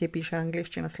levo nekje piše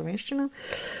angleščina, slovenščina.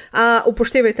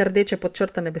 Upoštevajte rdeče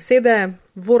podčrtane besede,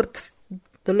 Word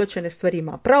določene stvari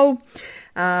ima prav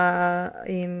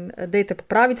in dejte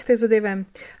popraviti te zadeve.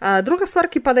 Druga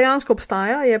stvar, ki pa dejansko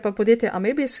obstaja, je pa podjetje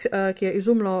Amebis, ki je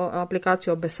izumilo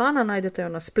aplikacijo Besana, najdete jo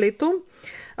na spletu.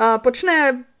 Počne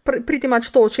priti mač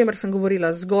to, o čemer sem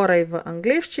govorila zgoraj v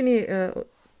angleščini,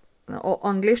 o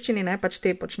angleščini, ne, pač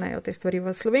te počnejo te stvari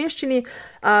v slovenščini.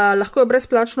 Lahko jo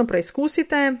brezplačno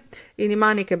preizkusite in ima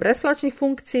nekaj brezplačnih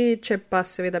funkcij, če pa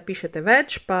seveda pišete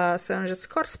več, pa se vam že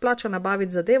skoraj splača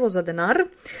nabaviti zadevo za denar.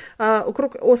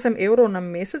 Okrog 8 € na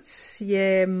mesec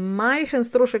je majhen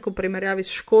strošek v primerjavi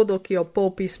s škodo, ki jo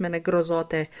polpismene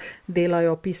grozote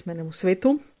delajo pismenemu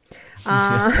svetu.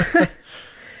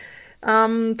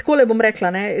 Takole bom rekla,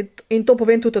 ne, in to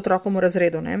povem tudi otrokom v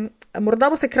razredu. Ne.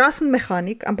 Morda boste krasen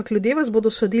mehanik, ampak ljudje vas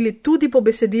bodo sodili tudi po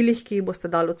besedilih, ki jih boste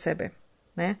dali od sebe.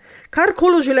 Ne.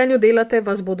 Karkoli v življenju delate,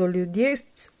 vas bodo ljudje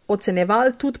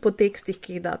ocenjevali tudi po tekstih,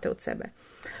 ki jih date od sebe.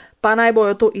 Pa naj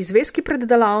bojo to izveski pred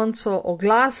delavnico,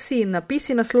 oglasi,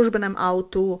 napisi na službenem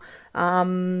avtu,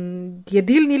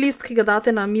 jedilni list, ki ga date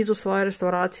na mizo svoje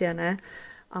restauracije, ne.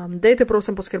 Dejte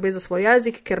prosim poskrbeti za svoj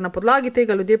jezik, ker na podlagi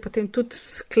tega ljudje potem tudi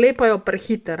sklepajo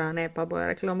prehitera, ne, pa bojo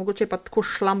rekli, mogoče pa tako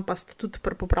šlampast tudi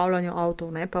pri popravljanju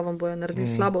avtov, ne, pa vam bojo naredili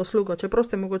slabo uslugo, čeprav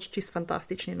ste mogoče čist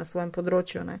fantastični na svojem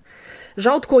področju, ne.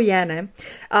 Žal tako je, ne.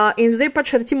 In zdaj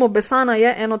pač recimo Besana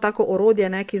je eno tako orodje,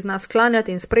 ne, ki zna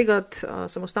sklanjati in spregati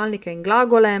samostalnike in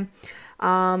glagole.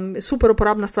 Super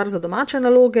uporabna stvar za domače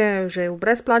naloge, že v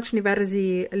brezplačni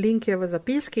verziji, link je v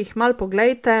zapiskih, malo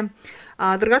poglejte.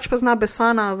 Drugače pa zna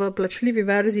Besana v plačljivi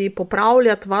verziji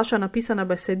popravljati vaša napisana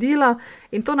besedila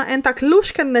in to na en tak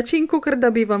lušken način, kakor da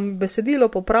bi vam besedilo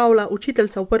popravila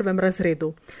učiteljica v 1.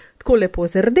 razredu. Tako lepo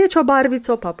z rdečo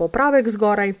barvico, pa popravek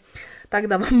zgoraj, tako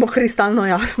da vam bo kristalno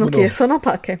jasno, kje so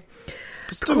napake.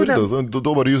 To je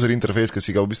dober user interface, ki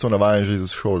si ga v bistvu navajen že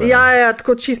iz šole. Ja,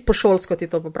 tako čist po šolsko ti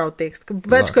to popravi tekst.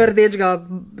 Več kot rdečega,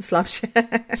 slabše.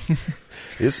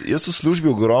 Jaz v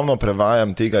službi ogromno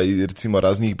prevajam tega, recimo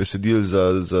raznih besedil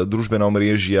za družbena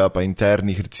omrežja, pa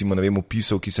internih, recimo, ne vem,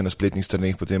 opisov, ki se na spletnih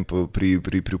straneh potem pri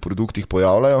produktih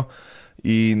pojavljajo.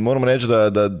 In moram reči,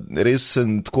 da res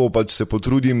tako pač se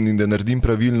potrudim in da naredim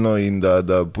pravilno in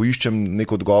da poiščem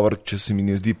nek odgovor, če se mi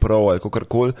ne zdi prav ali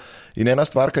kakorkoli. In ena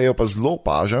stvar, ki jo pa zelo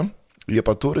opažam, je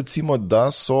pa to recimo, da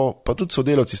so pa tudi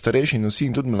sodelavci starejši in vsi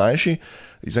in tudi mlajši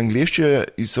iz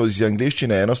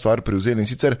angleščine eno stvar prevzeli in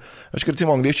sicer,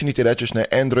 recimo v angleščini ti rečeš ne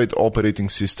Android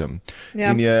Operating System. Ja.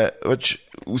 In je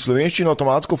v slovenščino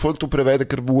avtomatsko folk to prevede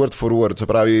kar word for word, se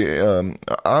pravi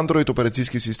Android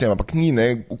operacijski sistem, ampak ni,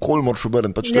 ne, ukol moraš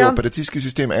obrniti, pač to je operacijski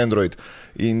sistem Android.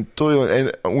 In to je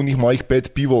v njih mojih 5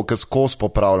 pivov, ki skozi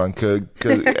popravljam,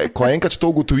 ko enkrat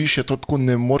to ugotoviš, je to tako,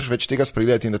 ne moreš več tega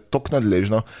spregledati in da je tok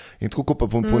nadležno. In tako, ko pa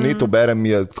po netu berem,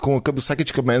 je tako,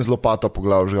 vsakeč, ko meni z lopato po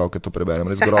glavu žgal, ko to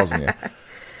preberem, res grozno je.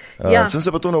 Ja. Sem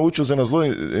se pa to naučil za eno zelo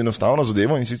enostavno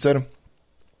zadevo in sicer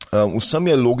vsem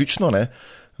je logično, ne,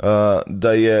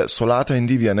 da je solata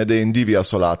endivija, ne da je endivija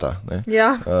solata. Ne.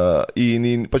 Ja.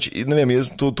 In pač, ne vem,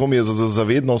 to mi je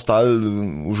zavedno ostalo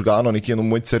užgano nekje v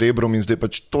moj cerebrum in zdaj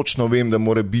pač točno vem, da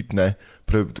mora biti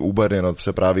obrnjeno,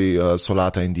 se pravi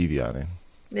solata endivija. Ne.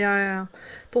 Ja.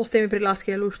 To s temi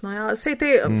prilaski je lušno. Ja.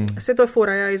 Vse to je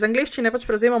fora. Ja. Iz angleščine pač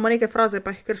prevzemamo neke fraze,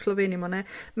 pa jih kar slovenimo. Ne.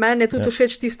 Meni je tudi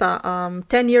všeč tista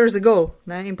 10 years ago,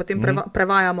 ne, in potem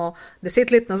prevajamo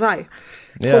 10 let nazaj.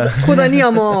 Ja. Tako da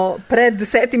nimamo pred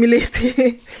 10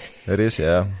 leti. Res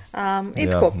je, ja.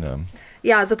 Tako.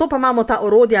 Ja, zato pa imamo ta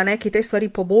orodja, ne, ki te stvari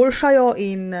poboljšajo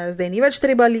in zdaj ni več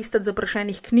treba listati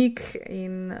zaprašenih knjig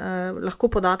in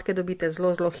lahko podatke dobite zelo,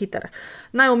 zelo hiter.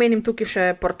 Naj omenim tukaj še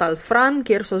portal Fran,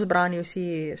 kjer so zbrani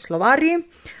vsi slovarji.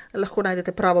 Lahko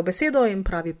najdete pravo besedo in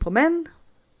pravi pomen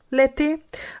leti.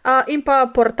 In pa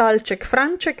portalček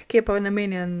Franček, ki je pa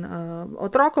namenjen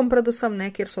otrokom predvsem, ne,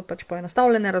 kjer so pač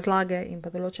poenostavljene razlage in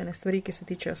pa določene stvari, ki se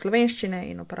tičejo slovenščine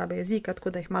in uporabe jezika,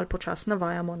 tako da jih malo počas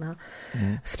navajamo na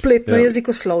spletno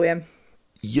jezikoslovje.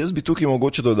 Jaz bi tukaj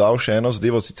mogoče dodal še eno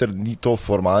zadevo, sicer ni to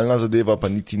formalna zadeva, pa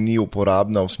niti ni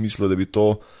uporabna v smislu, da bi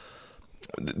to,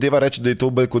 deva reči, da je to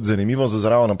bolj kot zanimivo za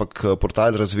zraven, ampak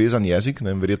portal Razvezan jezik,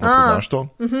 ne, verjetno poznaš to.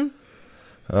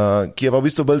 Ki je pa v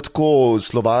bistvu bolj tako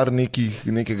slovar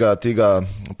nekega tega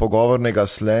pogovornega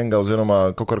slenga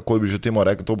oziroma kakorkoli bi že temu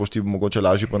rekel, to boš ti mogoče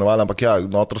lažje ponovali, ampak ja,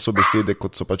 notri so besede,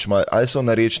 kot so pač ali so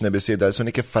narečne besede, ali so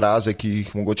neke fraze, ki jih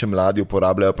mogoče mladi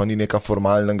uporabljajo, pa ni neka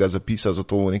formalnega zapisa za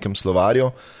to v nekem slovarju.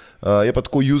 Je pa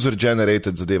tako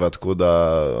user-generated zadeva, tako da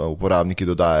uporabniki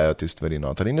dodajajo te stvari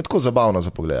noter in je tako zabavno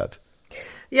za pogledati.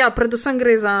 Ja, predvsem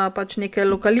gre za pač neke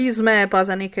lokalizme, pa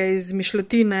za neke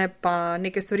izmišljotine, pa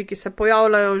neke stvari, ki se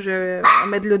pojavljajo že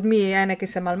med ljudmi, ene, ki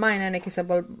se malo manj, ene, ki se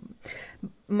bolj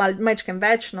mečkem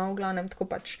več, no, v glavnem tako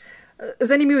pač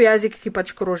zanimiv jezik, ki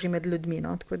pač kroži med ljudmi.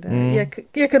 No? Tako da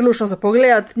je kar lušno za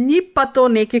pogled, ni pa to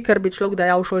nekaj, kar bi človek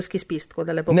dajal v šolski spis.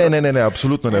 Ne,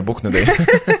 absolutno ne, bog ne dej.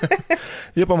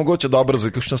 Je pa mogoče dobro za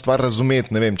kakšno stvar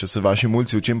razumeti, ne vem, če se vaši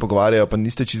mulci o čem pogovarjajo, pa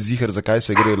niste čisto ziher, zakaj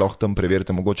se gre, lahko tam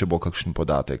preverite, mogoče bo kakšen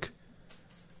podatek.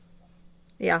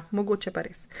 Ja, mogoče pa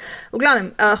res. V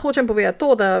glavnem, hočem povedati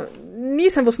to, da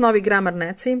nisem v osnovi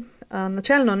gramarneci,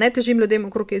 načelno ne težim ljudem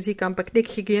okrog jezika, ampak nek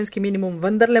higienski minimum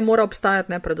vendarle mora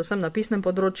obstajati, ne, predvsem na pisnem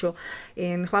področju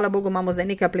in hvala Bogu imamo zdaj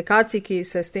nekaj aplikacij, ki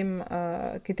se s tem,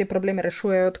 ki te probleme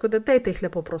rešujejo, tako da dajte jih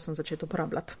lepo prosim začeti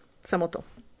uporabljati. Samo to.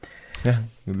 Ja,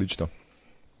 odlično.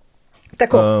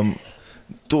 Tako.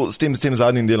 S tem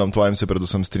zadnjim delom tvojim se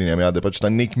predvsem strinjam, ja, da pač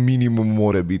ta nek minimum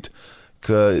more biti.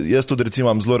 Jaz tudi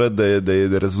recimo imam zelo rad, da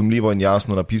je razumljivo in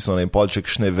jasno napisano in pol če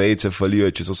kakšne vejce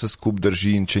falijo, če se vse skup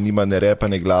drži in če nima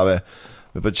nerepane glave.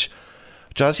 Pač,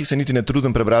 včasih se niti ne trudim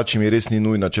prebrati, če mi res ni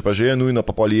nujno, če pa že je nujno,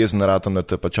 pa pol jezen naratam na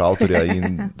te pač avtorja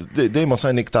in dajmo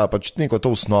saj neko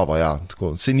to osnovo, ja.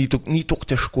 Tako, se ni toliko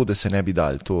težko, da se ne bi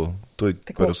dal, to je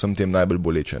predvsem tem najbolj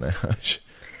boleče, ne.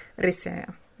 Res je,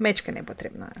 ja. Mečke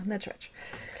nepotrebno, neč več.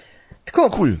 Tako.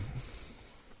 Cool.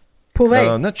 Povej.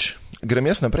 Grem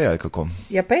jaz naprej, ali kako?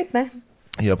 Ja, 5, ne?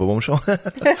 Ja, pa bom šel.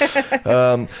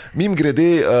 Mim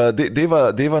grede,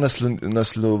 deva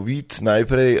nasloviti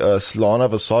najprej slona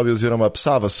v sobi oziroma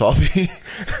psa v sobi.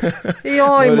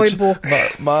 Joj, moj bog.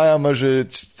 Maja ima že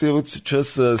cel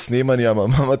čas snemanja,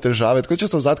 ima težave, tako če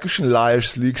so vzad kakšen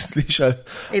laješ slik slišali.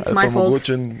 It's my fault.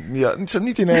 Mogoče, ja,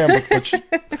 niti ne, ampak pač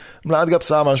mladega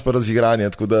psa imaš pa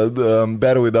razigranje, tako da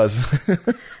bear with us.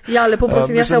 Ja, lepo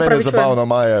prosim, jaz se opravičujem. Mene je zabavno,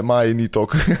 Maji ni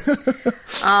tok.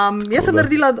 Jaz sem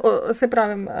naredila, se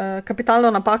pravim,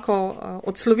 kapitalno napako,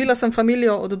 odslovila sem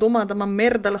familijo od doma, da imam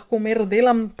mer, da lahko mero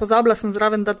delam, pozabila sem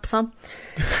zraven dati psa.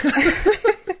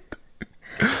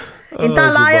 In ta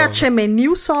laja, če me ni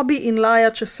v sobi in laja,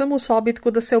 če sem v sobi,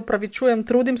 tako da se opravičujem,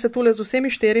 trudim se tule z vsemi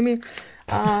 4,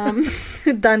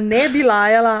 da ne bi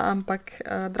lajala, ampak,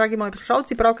 dragi moji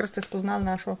poslušalci, pravkar ste spoznali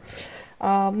našo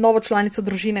novo članico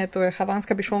družine, to je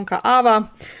havanska bišonka Ava,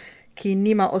 ki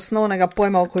nima osnovnega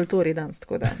pojma o kulturi danes,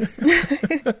 tako da.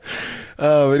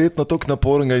 Verjetno toliko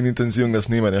napornega in intenzivnega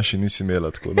snemanja še nisi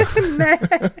imela, tako da. Ne,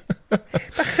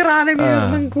 ta hrane mi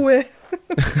zmanjkuje.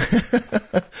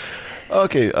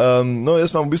 Ok, no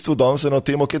jaz imam v bistvu danes eno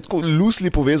temo, ki je tako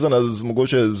loosely povezana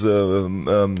mogoče z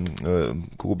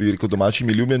kako bi rekel,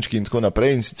 domačimi ljubljenčki in tako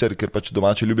naprej, in sicer, ker pač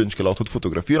domače ljubljenčke lahko tudi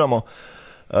fotografiramo.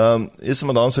 Jaz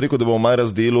sem danes rekel, da bom maj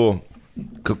razdelil,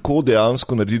 kako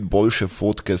dejansko narediti boljše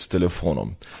fotke s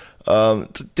telefonom.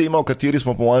 Tema, o kateri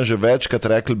smo po mojem že večkrat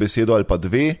rekli besedo ali pa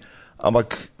 2,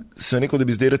 ampak sem rekel, da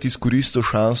bi zdaj rad izkoristil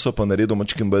šanso pa naredil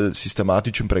mačkim bolj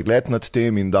sistematičen pregled nad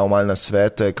tem in dal malo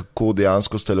nasvete, kako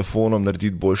dejansko s telefonom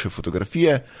narediti boljše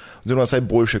fotografije, oziroma vsaj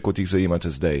boljše, kot jih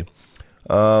zajemate zdaj.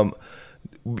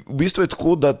 V bistvu je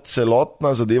tako, da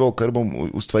celotna zadeva,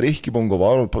 v stvarih, ki bom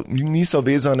govoril, niso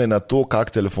vezane na to,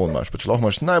 kak telefon imaš. Pač lahko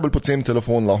imaš najbolj pocen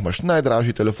telefon, lahko imaš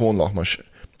najdražji telefon, lahko imaš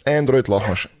Android, lahko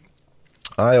imaš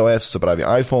iOS, se pravi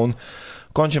iPhone,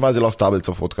 končni fazi lahko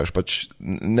tablico fotkaš, pač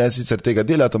ne sicer tega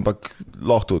delati, ampak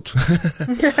lahko tudi.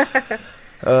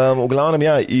 V glavnem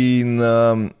ja, in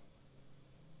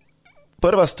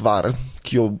prva stvar,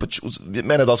 ki jo pač,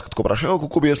 mene dostakrat tako vprašajo,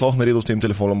 kako bi jaz lahko naredil s tem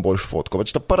telefonom boljš fotko.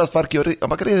 Pač ta prva stvar,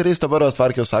 ampak res ta prva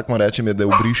stvar, ki jo vsakmo rečem, je, da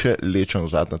obriše lečen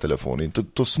vzad na telefonu. In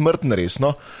to smrtno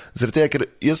resno, zaradi tega, ker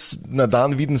jaz na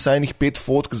dan vidim saj enih 5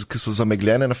 fotk, ki so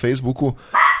zamegljene na Facebooku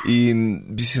in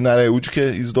bi si najraje učke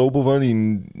izdolbo ven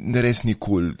in res ni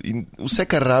cool. In vse,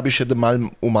 kar rabiš, je, da malo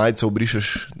v majice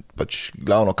obrišeš pač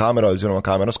glavno kamero oziroma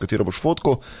kamero, s katero boš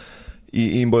fotko,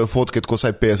 in bojo fotke tako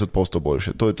vsaj 50%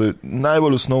 boljše. To je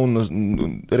najbolj osnovno,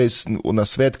 res na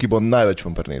svet, ki bo največ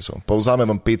vam prinesel. Pa vzame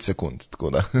vam 5 sekund. Tako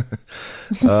da.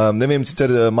 Ne vem,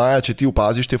 sicer Maja, če ti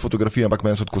opaziš te fotografije, ampak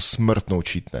meni so tako smrtno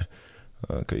očitne,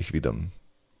 ki jih vidim.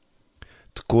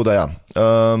 Tako da ja.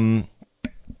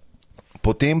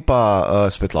 Potem pa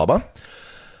svetloba.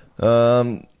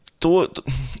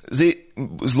 Zdaj,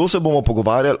 zelo se bomo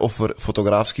pogovarjali o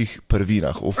fotografskih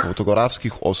prvinah, o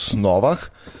fotografskih osnovah,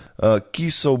 ki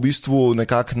so v bistvu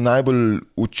nekako najbolj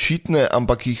očitne,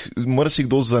 ampak jih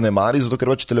marsikdo zanemari, zato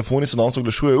ker pač telefoni se danes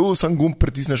oglašujejo, sam gumb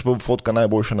pritisneš, pa bo fotka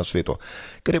najboljša na svetu.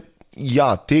 Ker je,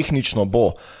 ja, tehnično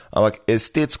bo, ampak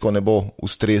estetsko ne bo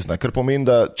ustrezna, ker pomeni,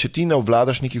 da če ti ne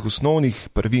obvladaš nekih osnovnih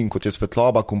prvin, kot je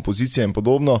svetloba, kompozicija in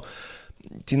podobno,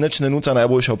 ti nič ne nuca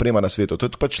najboljša oprema na svetu. To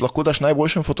je pač lahko daš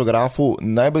najboljšem fotografu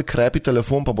najbolj krepi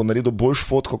telefon, pa bo naredil boljš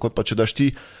fotko, kot pa če daš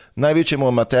ti največjemu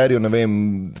amaterju, ne vem,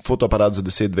 fotoaparat za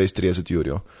 10, 20, 30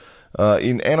 jurjev.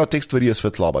 In ena od teh stvari je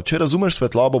svetloba. Če razumeš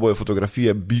svetlobo, bojo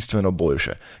fotografije bistveno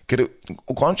boljše. Ker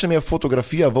v končnem je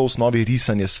fotografija v osnovi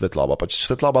risanje svetloba. Pač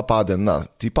svetloba pade na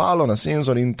tipalo, na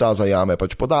senzor in ta zajame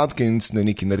pač podatke in se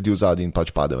nekaj naredi v zadnji in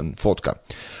pač pade ven fotka.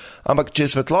 Ampak če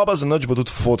je svetloba za nič, bo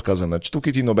tudi fotka za nič.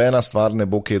 Tukaj ti nobena stvar ne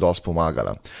bo kaj dosti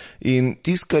pomagala. In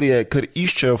tisto, kar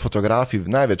iščejo fotografi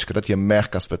največkrat, je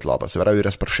mehka svetloba. Se pravi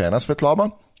razpršena svetloba,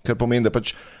 kar pomeni, da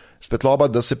pač svetloba,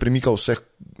 da se premika v vseh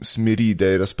smeri, da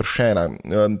je razpršena.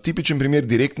 Tipičen primer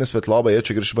direktne svetlobe je,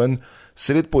 če greš ven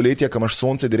sred poletja, ko imaš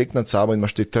sonce direkt nad sabo in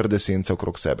imaš te trde sence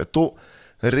okrog sebe. To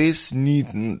res ni,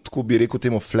 tako bi rekel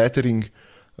temu, flattering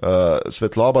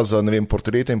svetloba za, ne vem,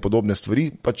 portrete in podobne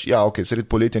stvari. Pač ja, ok, sred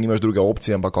poletja nimaš druge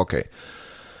opcije, ampak ok.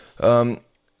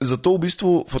 Zato v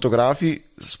bistvu fotografi,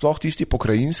 sploh tisti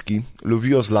pokrajinski,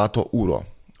 lovijo zlato uro.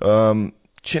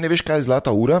 Če ne veš, kaj je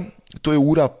zlata ura, to je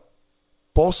ura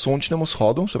po sončnem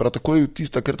vzhodu, se pravi takoj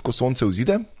tistakrat, ko sonce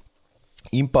vzide,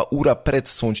 in pa ura pred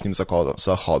sončnim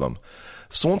zahodom.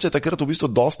 Sonce je takrat v bistvu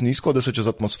dosti nizko, da se čez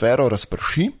atmosfero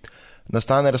razprši,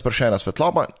 nastane razpršena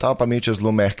svetloba, ta pa meče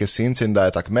zelo mehke sence in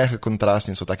daje tak mehek kontrast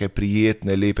in so take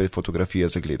prijetne, lepe fotografije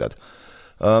za gledati.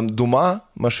 Doma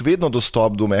imaš vedno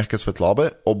dostop do mehke svetlobe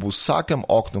ob vsakem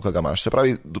oknu, ki ga imaš. Se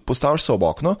pravi, postaviš se ob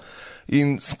okno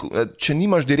in če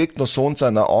nimaš direktno sonca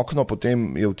na okno,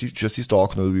 potem čez isto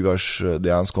okno dobivaš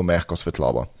dejansko mehko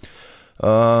svetlobo.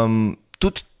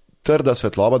 Tudi trda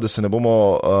svetloba, da se ne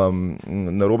bomo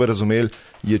narobe razumeli,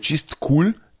 je čist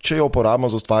cool, če jo uporabimo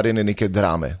za ustvarjanje neke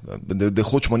drame, da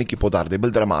hočemo nekaj podariti, da je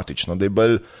bolj dramatično, da je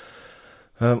bolj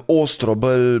ostro,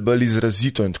 bolj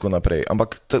izrazito in tako naprej.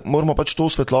 Ampak moramo pač to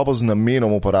svetlobo z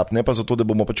namenom uporabiti, ne pa zato, da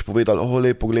bomo pač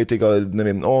povedali, poglej tega, ne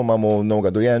vem, imamo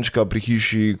novega dojenčka pri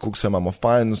hiši, kako se imamo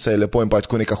fajn, vse je lepo in pa je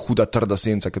tako neka huda trda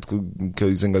senca, kot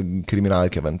iz enega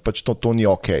kriminalke ven. Pač to ni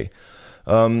okej.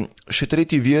 Še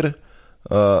tretji vir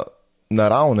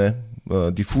naravne,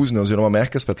 difuzne oziroma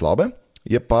mehke svetlobe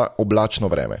je pa oblačno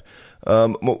vreme.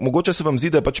 Mogoče se vam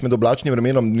zdi, da pač med oblačnim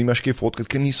vremenom nimaš kaj fotkati,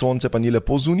 ker ni sonce, pa ni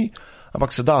lepo zunaj,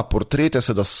 ampak se da, portrete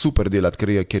se da super delati,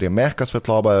 ker je mehka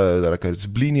svetloba, ker je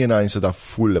zblinjena in se da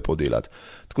ful lepo delati.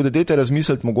 Tako da dajte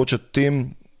razmisliti mogoče o tem,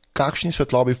 kakšni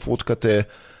svetlobi fotkate.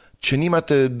 Če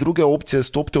nimate druge opcije,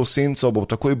 stopite v senco, bo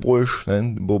takoj boljš,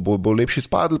 bo lepši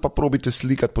spadl, pa probite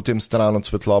slikati potem stran od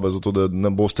svetlobe, zato da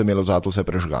ne boste imeli zato vse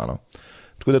prežgano.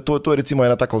 Tako da to je recimo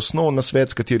ena taka osnovna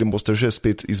svet, s katerim boste že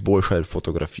spet izboljšali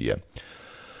fotografije.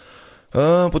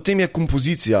 Potem je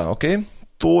kompozicija, ok?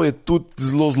 To je tudi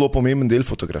zelo pomemben del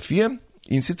fotografije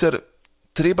in sicer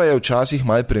treba je včasih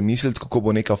malo premisliti, kako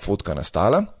bo neka fotka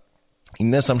nastala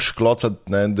in ne sam šklocati,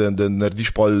 da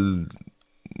narediš pol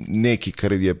nekaj,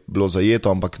 kar je bilo zajeto,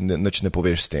 ampak nič ne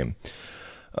poveš s tem.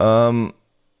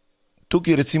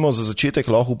 Tukaj recimo za začetek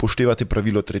lahko upoštevate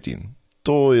pravilo tretjin.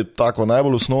 To je tako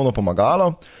najbolj osnovno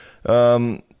pomagalo.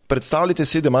 Predstavljajte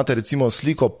si, da imate recimo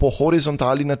sliko po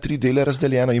horizontali na 3 dele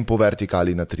razdeljeno in po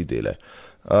vertikali na 3 dele.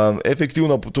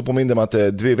 Efektivno to pomeni, da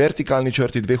imate 2 vertikalni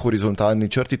črti, 2 horizontalni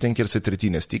črti, tem, kjer se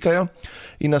tretjine stikajo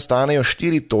in nastanejo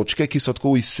 4 točke, ki so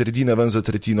tako iz sredine ven za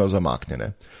tretjino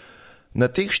zamaknjene. Na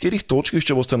teh 4 točkih,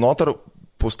 če boste noter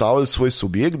postavili svoj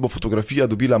subjekt, bo fotografija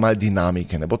dobila malo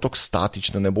dinamike, ne bo tako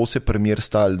statična, ne bo se primer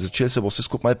stal, začel se bo vse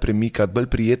skupaj malo premikati, bolj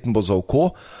prijeten bo za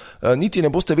oko, niti ne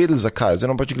boste vedeli zakaj,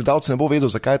 oziroma pač gledalec ne bo vedel,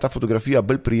 zakaj je ta fotografija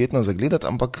bolj prijetna za gledati,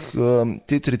 ampak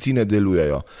te tretjine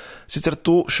delujejo. Sicer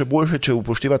to še boljše, če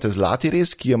upoštevate zlati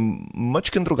rez, ki je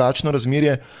mačken drugačno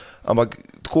razmerje, ampak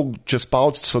tako čez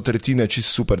palc so tretjine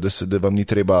čisto super, da vam ni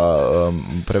treba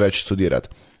preveč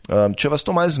študirati. Če vas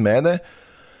to malo zmede,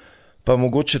 pa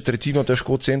mogoče tretjino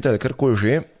težko ocenite ali karkoli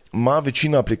že, ima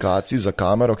večina aplikacij za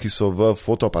kamero, ki so v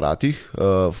fotoaparatih,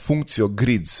 funkcijo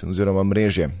grids oziroma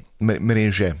mreže.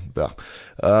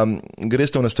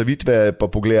 Greste v nastavitve, pa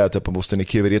pogledate, pa boste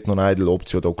nekje verjetno najdeli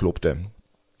opcijo, da vklopite.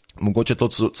 Mogoče to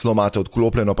celo imate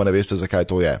odklopljeno, pa ne veste, zakaj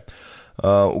to je.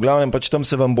 V glavnem pač tam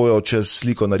se vam bojo čez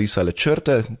sliko narisale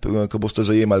črte, ko boste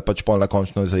zajemali, pač pol na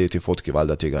končno zajeti fotki,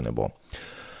 valjda tega ne bo.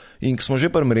 In ko smo že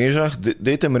pri mrežah,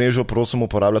 dejte mrežo, prosim,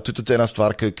 uporabljati. To je tudi ena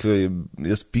stvar, ki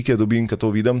jaz pike dobim, ko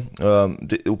to vidim.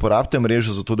 Uporabite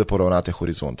mrežo zato, da poravnate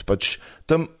horizont. Pač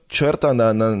tam črta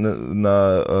na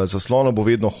zaslonu bo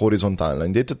vedno horizontalna.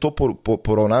 In dejte to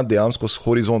poravnati dejansko s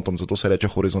horizontom, zato se reče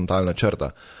horizontalna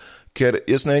črta. Ker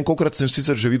jaz ne vem, kolikrat sem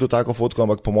sicer že videl tako fotko,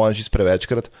 ampak po mojem čisto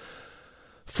prevečkrat.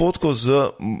 Fotko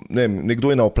z, ne vem, nekdo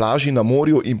je na plaži, na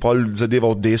morju in pa zadeva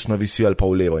od desno visi ali pa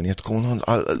v levo. In je tako,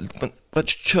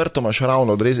 pač črto imaš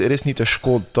ravno, res ni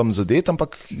težko tam zadeti,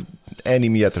 ampak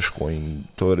enim je težko in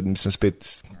to mislim spet,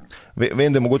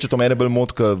 vem, da je mogoče to mene bolj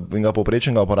motka enega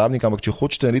povprečnega uporabnika, ampak če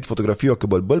hočete narediti fotografijo,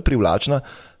 ki bo bolj privlačna,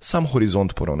 sam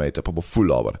horizont poravnajte, pa bo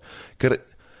ful over. Ker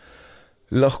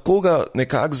lahko ga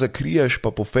nekako zakriješ,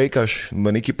 pa pofejkaš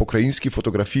v neki pokrajinski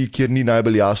fotografiji, kjer ni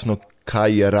najbolj jasno,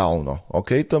 kaj je ravno.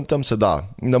 Okay? Tam se da.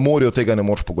 Na morju tega ne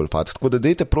moreš pogolfati. Tako da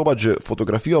dajte probati že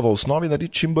fotografijo v osnovi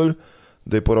narediti čim bolj,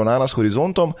 da je poravnana s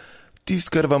horizontom, tist,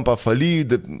 kar vam pa fali,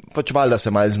 da pač valjda se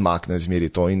malo zmakne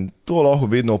zmeri to in to lahko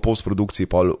vedno v postprodukciji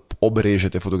pol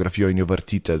obrežete fotografijo in jo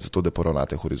vrtite, zato da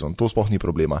poravnate horizont. To sploh ni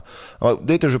problema. Ampak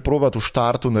dajte že probati v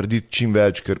štartu narediti čim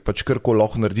več, ker pač karkoli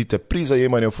lahko naredite pri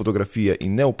zajemanju fotografije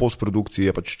in ne v postprodukciji,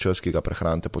 je pač čas, ki ga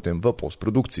prehranite potem v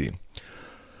postprodukciji.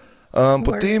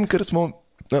 Potem, ker smo...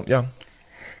 Ja,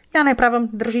 ne pravim,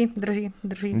 drži.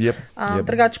 Yep.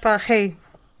 Drugač pa, hej,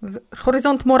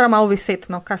 horizont mora malo viseti,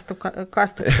 no, kaj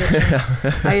ste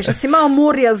že si malo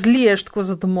morja zliješ tako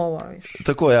za domov.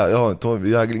 Tako,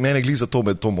 mene glih za to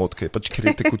med to motke, pač ker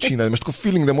je tekočina. Imaš tako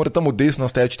feeling, da mora tam v desno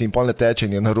steči in pol ne teče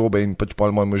in je narobe in pač pol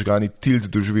moji možgani tilt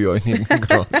doživijo in je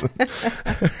grozno.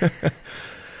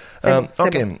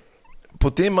 Okay.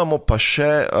 Potem imamo pa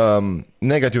še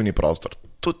negativni prostor.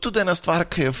 To tudi ena stvar,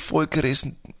 ki je folk res,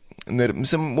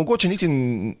 mogoče niti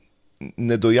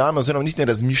ne dojame oziroma niti ne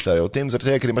razmišljajo o tem,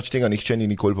 zaradi tega, ker jim pač tega nihče ni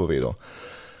nikoli povedal.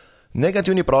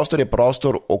 Negativni prostor je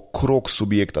prostor okrog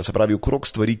subjekta, se pravi okrog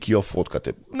stvari, ki jo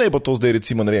fotkate. Ne bo to zdaj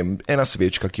recimo, ne vem, ena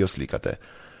svečka, ki jo slikate.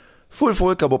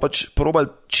 Folka bo pač probal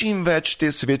čim več te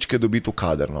svečke dobiti v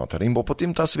kader noter in bo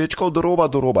potem ta svečka od roba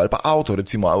do roba, ali pa avto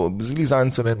recimo, zli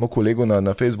zanj sem enemu kolegu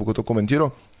na Facebooku to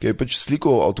komentiral, ki je pač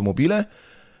slikal avtomobile,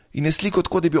 in je sliko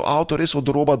tako, da je bil avto res od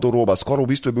roba do roba, skoraj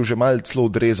v bistvu je bil že malo celo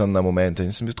odrezan na momente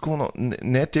in sem bil tako,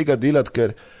 ne tega delati,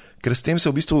 ker s tem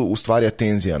se v bistvu ustvarja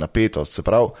tenzija, napetost, se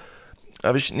pravi,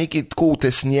 neki tako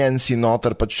utesnjen si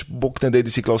noter, pač bog ne dej,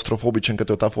 da si klaustrofobičen, ker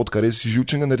te je ta fotka res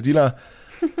živčenega naredila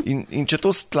in če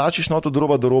to stlačiš not od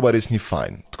roba do roba, res ni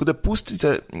fajn. Tako da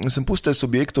pustite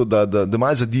subjektu, da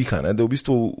malo zadiha, da v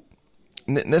bistvu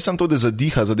ne samo to, da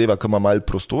zadiha zadeva, ki ima malo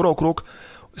prostora okrog,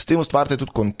 s tem ustvarite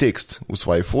tudi kontekst v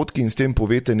svoji fotki in s tem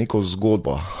povete neko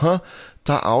zgodbo.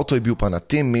 Ta avto je bil pa na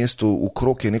tem mestu,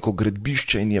 okrog je neko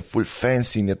gradbišče in je full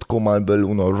fancy in je tako malo bolj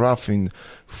rough in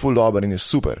full dober in je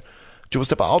super. Če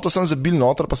boste pa avto sam zabil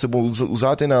noter, pa se bo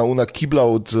vzate una kibla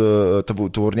od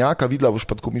tovornjaka, videla boš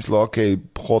pa tako mislila,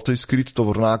 hotel skriti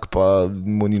tovornjak, pa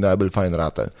mu ni najbolj fajn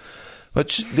ratel.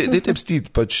 Pač, dejte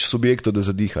pstiti pač subjektu, da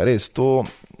zadiha, res, to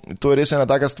je res ena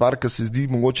taka stvar, ki se zdi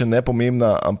mogoče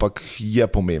nepomembna, ampak je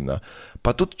pomembna.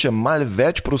 Pa tudi, če malo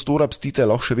več prostora pstite,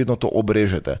 lahko še vedno to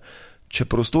obrežete. Če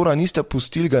prostora niste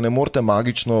pustili, ga ne morete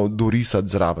magično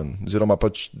dorisati zraven. Oziroma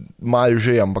pač malo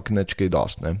že, ampak neč kaj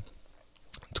dost. Ne?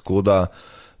 Tako da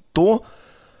to,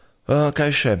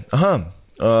 kaj še?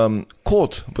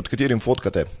 Kod, pod katerim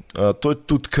fotkate, to je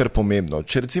tudi kar pomembno.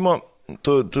 Če recimo,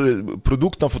 to je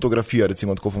produktna fotografija,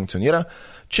 recimo tako funkcionira,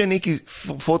 če nekaj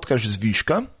fotkaš z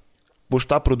viška, boš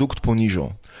ta produkt ponižal.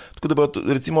 Tako da bodo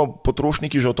recimo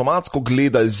potrošniki že avtomatsko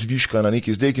gledali z viška na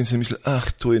neki izdelek in se misli,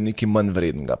 to je nekaj manj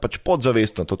vrednega. Pač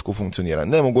podzavestno to tako funkcionira.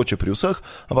 Ne mogoče pri vseh,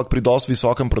 ampak pri dosti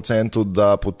visokem procentu,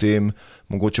 da potem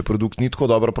mogoče produkt ni tako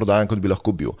dobro prodajan, kot bi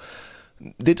lahko bil.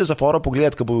 Dajte za foro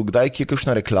pogledati, ko bo kdaj kje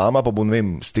kakšna reklama, pa bo, ne vem,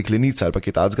 steklenica ali pa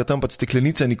kaj tacga tam, pa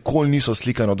steklenice nikoli niso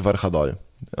slikane od vrha dol.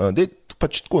 Dajte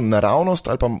pač tako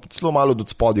naravnost ali pa celo malo od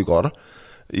spodaj gor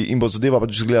in bo zadeva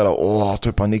pač izgledala, to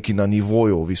je pa nekaj na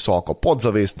nivoju visoko,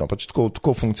 podzavestno, pač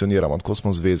tako funkcioniramo, tako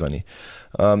smo zvezani.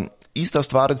 Ista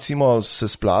stvar recimo se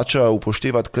splača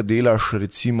upoštevati, kad delaš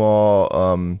recimo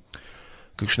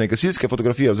kakšne gasilske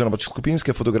fotografije oziroma pač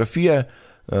skupinske fotografije,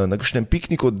 na kakšnem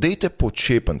pikniku, dejte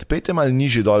počepent, pejte malo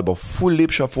nižji dol, bo ful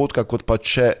lepša fotka, kot pa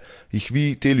če jih vi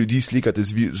te ljudi slikate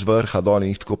z vrha dol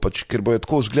in jih tako pač, ker bojo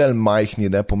tako izgledali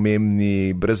majhni,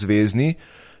 nepomembni, brezvezni,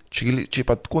 če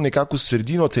pa tako nekako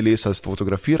sredino telesa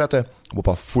fotografirate, bo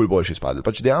pa ful boljši izpadli.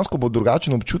 Pač dejansko bo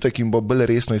drugačen občutek in bo bolj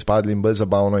resno izpadli in bolj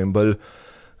zabavno in bolj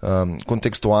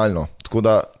kontekstualno, tako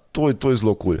da to je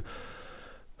zelo cool.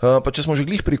 Pa če smo že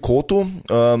glih pri kotu,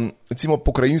 recimo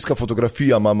pokrajinska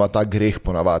fotografija ima ta greh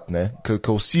ponavadi,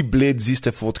 ko vsi bled z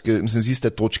iste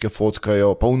točke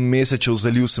fotkajo, pa mesečev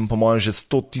zaliv sem po mojem že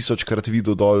 100,000krat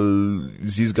videl dol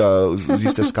z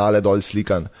iste skale dol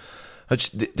slikan.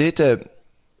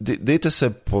 Dejte se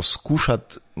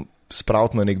poskušati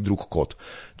spraviti na nek drug kot.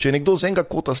 Če je nekdo z enega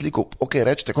kota slikal,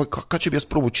 rečete, kaj če bi jaz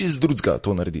probal čist drugega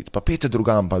to narediti, pa pejte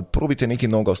drugam, pa probite nekaj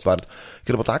novega ustvariti,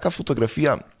 ker bo taka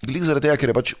fotografija, glih zaradi tega,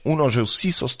 ker je pač že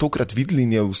vsi so 100krat videli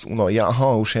in je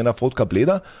še ena fotka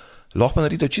bleda, lahko pa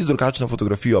naredite čisto drugačno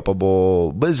fotografijo, pa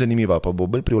bo bolj zanimiva, pa bo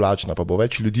bolj privlačna, pa bo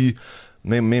več ljudi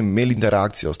imeli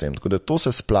interakcijo s tem. Tako da to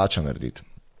se splača narediti.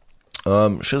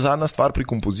 Še zadnja stvar pri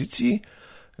kompoziciji,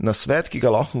 nasvet, ki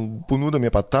ga lahko ponudim,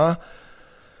 je pa ta,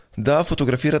 da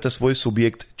fotografirate svoj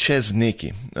subjekt čez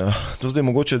neki. To zdaj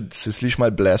mogoče se sliši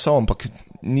malo blesav, ampak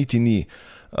niti ni.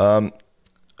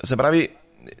 Se pravi,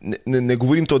 ne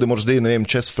govorim to, da moraš zdaj, ne vem,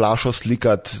 čez flašo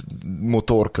slikati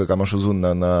motor, ki ga imaš ozun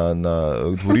na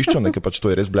dvorišču, nekaj pač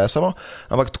to je res blesavo,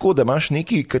 ampak tako, da imaš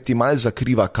nekaj, ki ti malo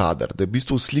zakriva kader, da v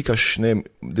bistvu slikaš, ne vem,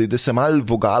 da se malo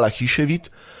vogala hiše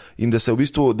vidi in da se v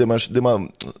bistvu, da ima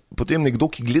potem nekdo,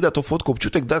 ki gleda to fotko,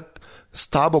 občutek, da s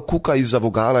tabo kuka izza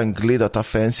vogala in gleda ta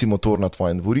fancy motor na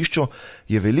tvojem dvorišču,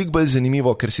 je veliko bolj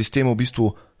zanimivo, ker si s tem v bistvu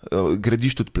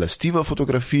gradiš tudi plasti v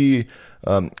fotografiji,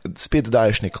 spet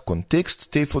daješ nek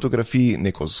kontekst tej fotografiji,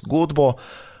 neko zgodbo,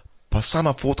 pa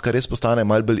sama fotka res postane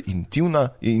malo bolj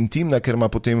intimna, ker ima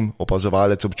potem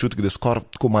opazovalec občutek, da skoraj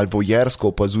tako malo vojersko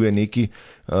opazuje neki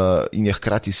in je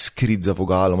hkrati skrit za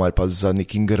vogalom ali pa za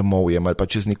nekim grmovjem ali pa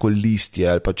čez neko listje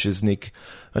ali pa čez nek,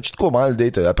 znači tako malo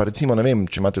dejte, ali pa recimo, ne vem,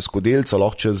 če imate skodelca,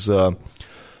 lahko čez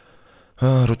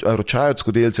ročaj od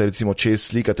skodelca, recimo čez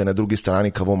slikate na drugi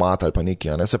strani kavomat ali pa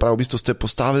nekaj, ne? Se pravi, v bistvu ste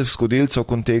postavili skodelca v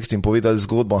kontekst in povedali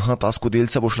zgodbo, ta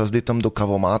skodelca bo šla zdaj tam do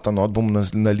kavomata, no, bom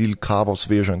nalil kavo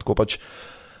svežo in tako pač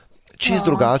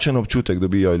čisto drugačen občutek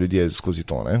dobijo ljudje skozi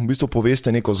to, ne? V bistvu poveste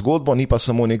neko zgodbo, ni pa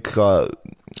samo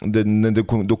da ne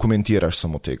dokumentiraš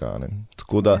samo tega, ne?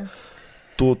 Tako da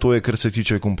to je, kar se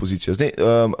tiče kompozicije. Zdaj,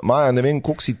 Maja, ne vem,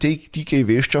 koliko si ti kaj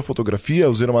vešča fotografije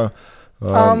oziroma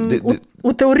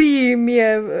v teoriji mi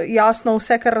je jasno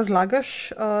vse, kar razlagaš.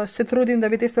 Se trudim, da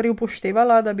bi te stvari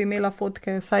upoštevala, da bi imela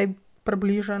fotke vsaj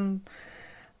približen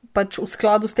pač v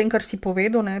skladu s tem, kar si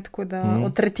povedal, ne? Tako da o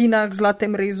tretjinah,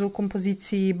 zlatem rezu,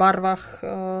 kompoziciji, barvah,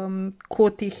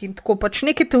 kotih in tako pač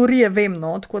neke teorije vem,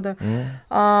 no? Tako da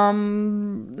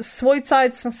svoj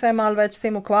cajt sem se malo več s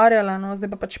tem ukvarjala, no?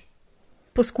 Zdaj pa pač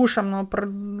poskušam, no, pri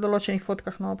določenih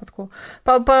fotkah, no, pa tako.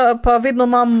 Pa vedno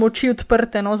imam oči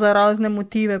odprte, no, za razne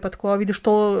motive, pa tako, vidiš,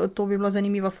 to bi bila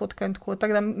zanimiva fotka in tako.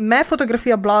 Tako da me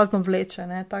fotografija blazno vleče,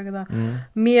 ne, tako da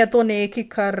mi je to nekaj,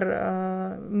 kar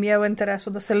mi je v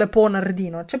interesu, da se lepo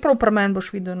naredi, no. Čeprav pri meni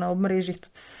boš videl na obmrežjih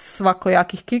tudi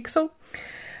svakojakih kiksov.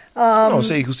 No,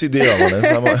 vse jih vsi delamo, ne,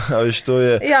 samo, veš, to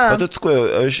je, pa to je tako,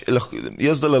 veš,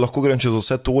 jaz zdaj lahko grem čez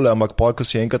vse tole, ampak pa, ko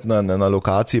si enkrat na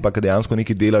lokaciji, pa, ko dejansko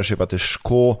nekaj delaš, je pa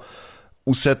težko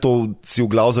vse to si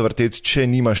v glav zavrteti, če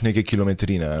nimaš neke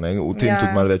kilometrine, ne, v tem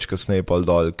tudi malo več kasneje pol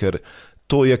dol, ker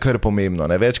to je kar pomembno,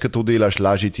 ne, več, kad to delaš,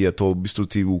 lažje ti je to, v bistvu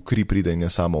ti v kri pride in je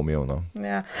samoumevno.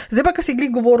 Ja. Zdaj pa, ko si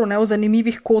glih govoril, ne, o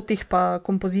zanimivih kotih, pa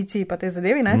kompoziciji, pa te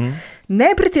zadevi, ne, ne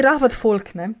pretiravati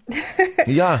folk, ne.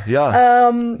 Ja.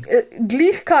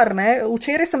 Glih kar, ne,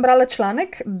 včeraj sem brala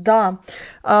članek, da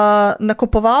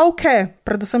nakupovalke,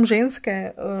 predvsem ženske,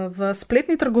 v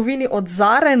spletni trgovini od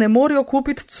Zare ne morejo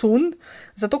kupiti cun,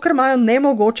 zato ker imajo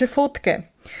nemogoče fotke.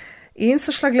 In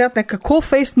se šla gledati, kako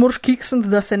fejst moraš kiksniti,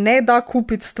 da se ne da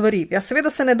kupiti stvari. Ja,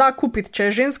 seveda se ne da kupiti, če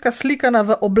je ženska slikana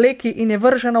v obleki in je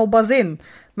vržena v bazen.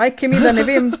 Majke mi, da ne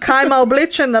vem, kaj ima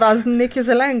oblečen, razen nekaj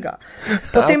zelenega.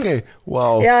 Potem, okay.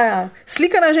 Wow. Ja.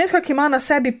 Slikana ženska, ki ima na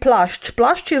sebi plašč.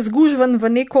 Plašč je zgužven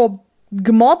v neko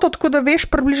gmoto, tako da veš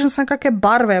približno sam, kakšne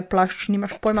barve je plašč,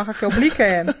 nimaš pojma, kakšne oblike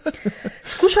je.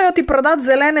 Skušajo ti prodati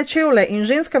zelene čevlje in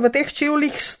ženska v teh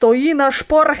čevljih stoji na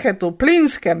šporhetu,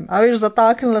 plinskem, a veš,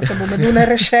 zataknila se bo med une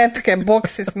rešetke,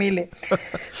 bog se smili.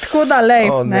 Tako da,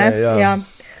 lej, ja.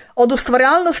 Od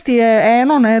ustvarjalnosti je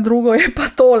eno, ne, drugo je pa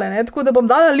tole, ne, tako da bom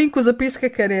dala link v zapiske,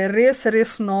 ker je res,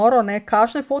 res noro, ne,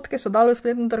 kakšne fotke so dali v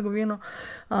spletno trgovino,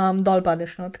 dol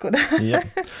padeš, no, tako da.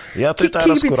 Ja, to je ta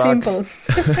razkorak.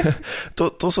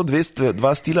 To so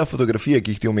dva stila fotografije,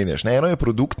 ki jih ti omenjaš, ne, eno je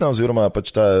produktna oziroma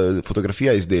pač ta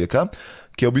fotografija izdelka,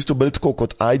 ki je v bistvu bolj tako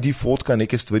kot ID fotka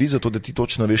neke stvari, zato da ti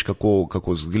točno veš,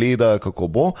 kako zgleda, kako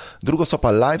bo. Drugo so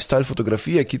pa lifestyle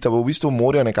fotografije, ki te v bistvu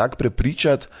morajo nekako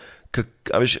prepričati,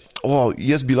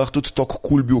 jaz bi lahko tudi tako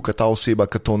cool bil, kot ta oseba,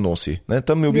 ki to nosi. Ne?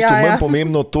 Tam je v bistvu manj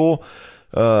pomembno to,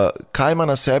 kaj ima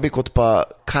na sebi, kot pa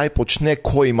kaj počne,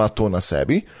 ko ima to na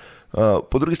sebi.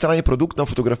 Po drugi strani produktna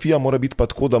fotografija mora biti pa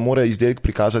tako, da mora izdelek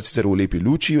prikazati sicer v lepi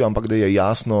luči, ampak da je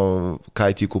jasno,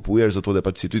 kaj ti kupuješ, zato da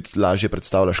pa si tudi lažje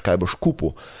predstavljaš, kaj boš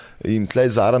kupil. In tle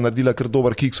je Zara naredila kar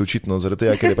dober kiks očitno, zaradi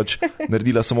tega, ker je pač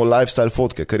naredila samo lifestyle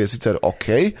fotke, kar je sicer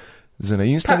okej, za na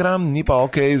Instagram, ni pa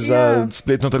okej za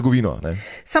spletno trgovino. Ne?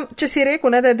 Če si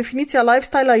rekel, ne, da je definicija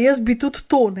lifestyla, jaz bi tudi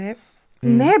to, ne.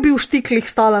 ne bi v štiklih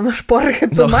stala na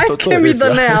šporgetu, No, to je mi res, da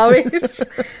ja. ne, a veš.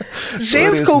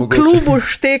 Žensko v mogoče. klubu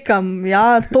štekam,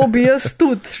 ja, to bi jaz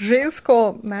tudi.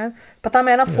 Žensko, ne. Pa tam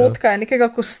ena fotka je nekega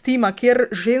kostima, kjer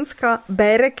ženska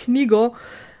bere knjigo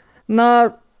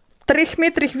na 3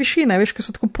 metrih višine, veš, ker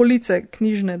so tako police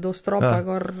knjižne do stropa,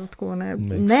 gor, tako ne.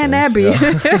 Ne bi. Ja.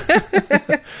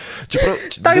 Čeprav,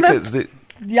 Tak da- zdaj,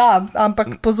 Ja,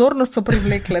 ampak pozornost so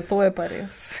privlekle, to je pa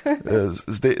res.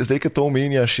 zdaj, ko to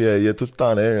omenjaš, je tudi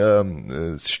ta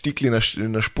štikli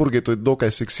na špurge, to je dokaj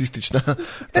seksistična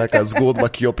taka zgodba,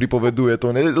 ki jo pripoveduje.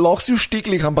 To, ne. Lahko si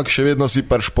vštiklih, ampak še vedno si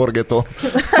par šporge to.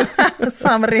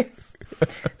 Sam res.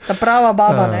 Ta prava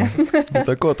baba, ne.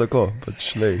 Tako,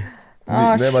 pač lej.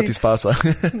 Nema ti shit. spasa.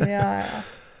 Ja.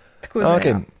 Tako da,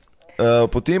 Okay. ja.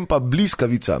 Potem pa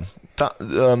bliskavica.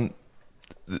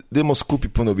 Dajmo skupaj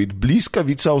ponoviti.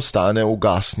 Bliskavica ostane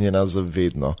ugasnjena za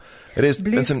vedno. Res,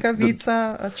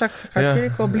 Bliskavica, čakaj, kaj Ja. si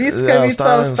rekel?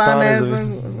 Bliskavica ostane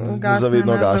za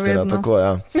vedno ugasnjena. Tako,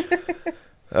 ja.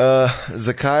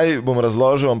 Zakaj bom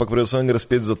razložil, ampak predvsem gre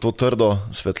spet za to trdo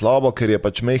svetlobo, ker je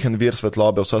pač majhen vir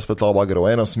svetlobe, vsa svetloba gre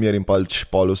v eno smer in pač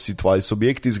pol vsi tvoji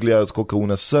subjekti izgledajo tako kot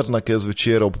una srna, ki je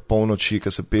zvečer ob polnoči, ki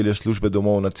se pelješ službe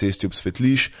domov na cesti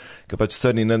obsvetliš, ker pač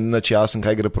srni nič jasen,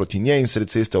 kaj gre proti njej in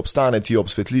sred ceste obstane, ti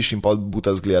obsvetliš in pol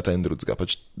buta zgledata in drugega.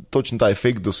 Pač točno ta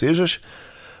efekt dosežeš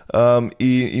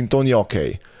in to ni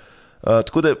okej.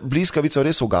 Tako da bliskavico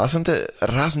res ugasnete,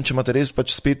 razen če imate res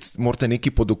pač spet morate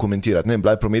nekaj podokumentirati. Ne vem,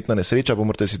 bila je prometna nesreča, pa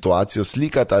morate situacijo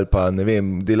slikati ali pa ne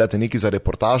vem, delate nekaj za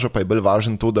reportažo, pa je bolj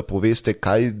važno to, da poveste,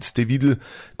 kaj ste videli,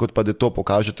 kot pa da to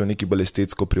pokažete v neki bolj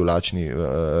estetsko privlačni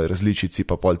različici,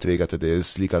 pa pol tvegate, da je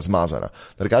slika zmazana.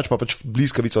 Drugače pa pač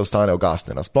bliskavica ostane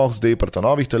ugasnjena. Sploh zdaj pri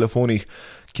novih telefonih,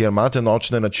 kjer imate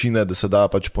nočne načine, da se da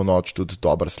pač po noč tudi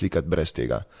dobro slikati brez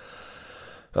tega.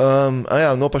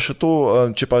 No pa še to,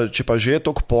 če pa že je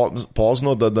tako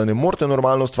pozno, da ne morete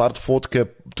normalno ustvariti fotke,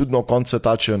 tudi na koncu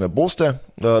sveta, če ne boste,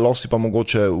 lahko si pa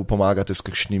mogoče pomagate s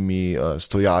kakšnimi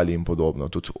stojali in podobno,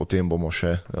 tudi o tem bomo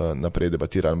še naprej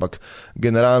debatirali, ampak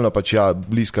generalno pač ja,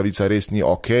 bliskavica res ni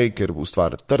ok, ker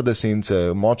ustvari trde sence,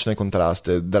 močne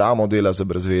kontraste, dramo dela za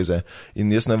brezveze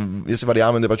in jaz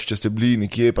verjamem, da pač če ste bili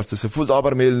nekje, pa ste se ful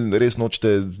dobro imeli, res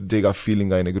nočete tega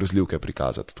feelinga in grozljivke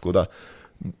prikazati, tako da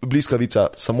bliskavica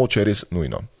samo, če je res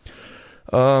nujno.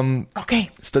 Okay.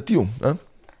 Stativ.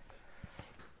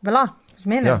 Vela,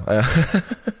 zmene. Ja.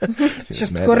 Če si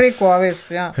tako rekel, a veš,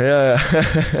 ja. Ja.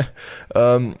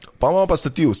 Pa imamo pa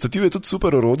stativ. Stativ je tudi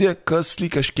super orodje, ki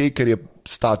slikaš kaj, ker je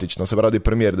statično, se pravi,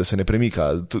 primer, da se ne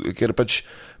premika. Ker pač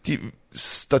ti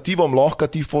stativom lahko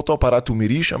ti fotoaparat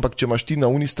umiriš, ampak če imaš ti na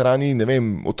uni strani, ne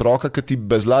vem, otroka, ki ti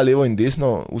bezla levo in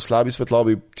desno v slabi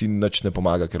svetlobi, ti nič ne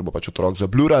pomaga, ker bo pač otrok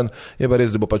zabluran, je pa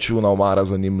res, da bo pač una omara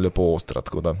za njim lepo ostra,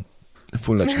 tako da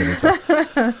ful nič ne mica.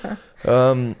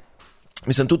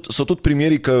 Mislim, so tudi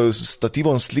primeri, ko s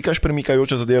stativom slikaš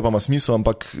premikajoče zadeve, pa ima smisel,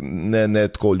 ampak ne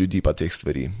tako ljudi pa teh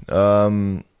stvari.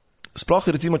 Sploh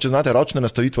recimo, če znate ročne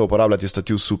nastavitve uporabljati, je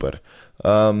stativ super.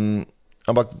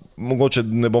 Ampak mogoče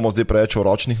ne bomo zdaj preveč o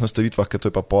ročnih nastavitvah, ker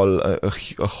to je pa pol a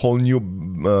whole new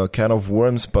can of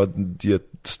worms, pa je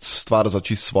stvar za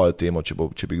čisto svojo temo, če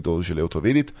bi kdo želel to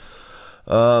vedeti.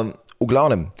 V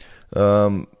glavnem,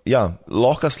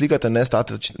 lahko slikate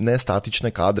nestatične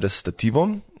kadre s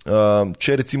stativom.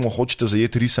 Če recimo hočete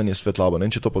zajeti risanje svetlobo,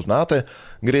 ne, če to poznate,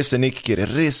 greste nekaj, kjer je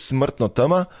res smrtno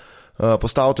tema,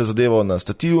 postavite zadevo na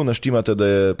stativ, naštimate, da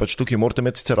je pač tukaj morate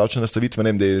imeti sicer ročne nastavitve,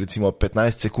 ne vem, da je recimo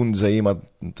 15 sekund zajema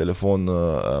telefon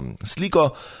sliko,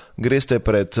 greste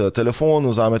pred telefon,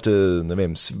 vzamete, ne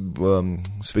vem,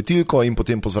 svetilko in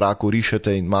potem po zraku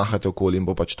rišete in mahate okoli in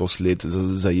bo pač to sled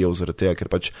zajel zaradi tega, ker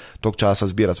pač toliko časa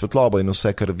zbira svetlobo in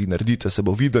vse, kar vi naredite, se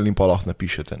bo videl in pa lahko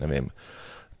napišete, ne vem,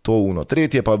 to uno.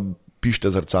 Tretje pa pišite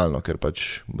zrcalno, ker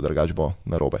pač drugače bo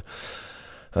narobe.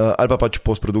 Ali pa pač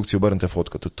postprodukciji obrnete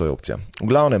fotko, tudi to je opcija. V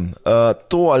glavnem,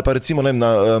 to ali pa recimo, ne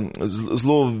vem,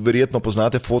 zelo verjetno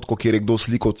poznate fotko, kjer je kdo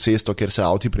slikal cesto, kjer se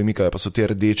avti premikajo, pa so te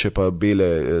rdeče pa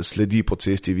bele sledi po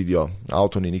cesti vidijo.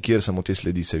 Avto ni nikjer, samo te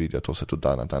sledi se vidijo, to se tudi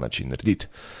da na ta način narediti.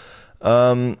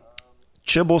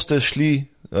 Če boste šli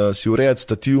si urejati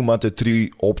stativ, imate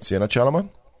 3 opcije načeloma,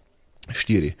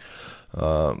 4.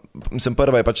 Mislim,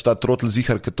 prva je pač ta trotl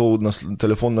zihar, ki to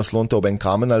telefon naslonite ob en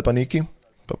kamen ali pa neki,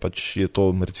 pa pač je to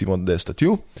recimo, da je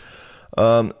stativ.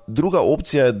 Druga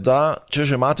opcija je, da če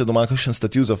že imate doma kakšen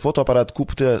stativ za fotoaparat,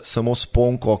 kupite samo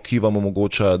sponko, ki vam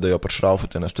omogoča, da jo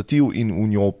prišraufate na stativ in v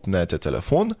njo pnete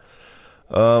telefon.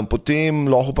 Potem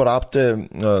lahko uporabite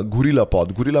Gorilla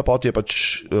Pod. Gorilla Pod je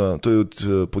pač, to je od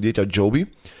podjetja Joby.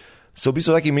 so v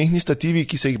bistvu taki mehni stativi,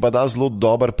 ki se jih pa da zelo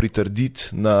dobro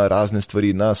pritrditi na razne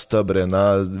stvari, na stebre,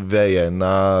 na veje,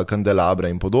 na kandelabre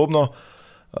in podobno.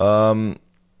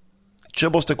 Če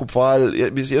boste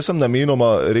kupovali, jaz sem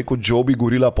namenoma rekel Joby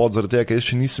Gorilla Pod, zaradi tega, ker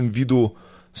jaz še nisem videl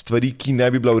stvari, ki ne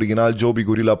bi bila original Joby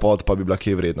Gorilla Pod, pa bi bila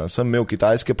kje vredna. Sem imel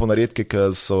kitajske ponaredke,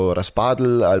 ki so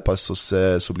razpadli ali pa so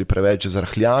bili preveč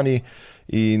zrahljani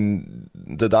in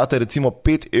da date recimo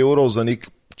 5 € za nek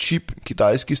čip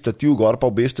kitajski stativ, gor pa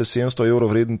obeste 700 €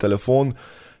 vreden telefon.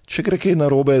 Če gre kaj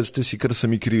narobe, ste si kar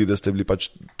sami krivi, da ste bili pač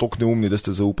tok neumni, da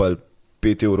ste zaupali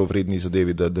 5 € vredni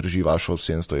zadevi, da drži vašo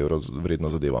 700 € vredno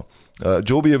zadevo.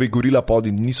 Jobyjevi Gorilla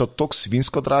Podi niso tok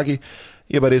svinsko dragi,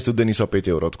 je pa res tudi, da niso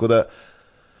 5 €. Tako da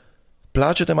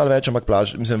plačate malo več, ampak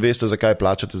veste, zakaj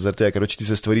plačate, zaradi tega, ker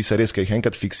tiste stvari se res, ker jih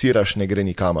enkrat fiksiraš, ne gre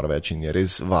nikamor več in je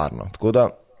res varno. Tako da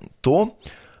to.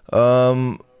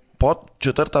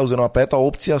 Četrta oziroma peta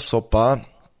opcija so pa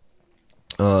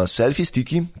selfie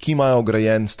stiki, ki imajo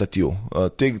ograjen stativ.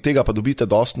 Tega pa dobite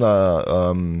dosti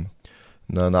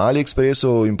na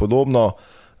AliExpressu in podobno.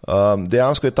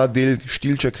 Dejansko je ta del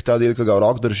štilček, ta del, ki ga v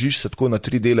rok držiš, se tako na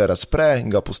 3 dele razpre in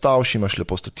ga postaviš, imaš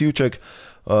lepo stativček.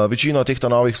 Večino teh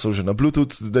novih so že na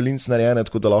Bluetooth daljinc narejene,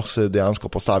 tako da lahko se dejansko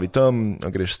postavi tam,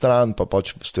 greš stran, pa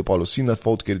pač ste pol vsi na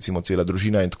fotki, recimo cela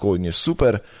družina in tako, in je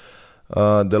super,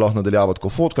 da lahko nadaljavo tako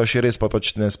fotkaš, je res pa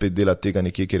pač ne spet delati tega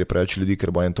nekje, kjer je preveč ljudi,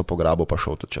 ker bo en to pograbo pa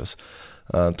šel to čas.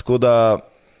 Tako da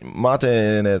imate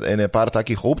ene par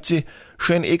takih opcij.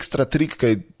 Še en ekstra trik, ki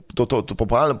je to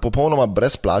popolnoma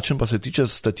brezplačen, pa se tiče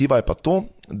stativa, je pa to,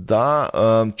 da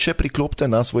če priklopite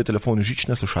na svoj telefon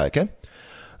žične slušalke,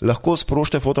 lahko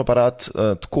sprožite fotoaparat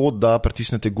tako, da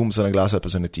pritisnete gumb za naglas ali pa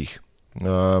za netih.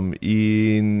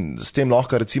 In s tem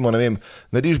lahko recimo, ne vem,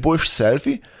 narediš boljši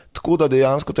selfie, tako da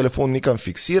dejansko telefon nekam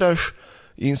fiksiraš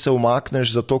in se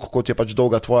umakneš za to, kot je pač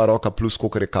dolga tvoja roka plus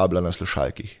koliko je kabla na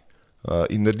slušalkih.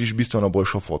 In narediš bistveno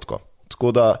boljšo fotko.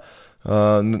 Tako da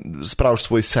spraviš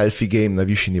svoj selfie game na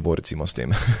višji nivo recimo s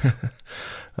tem.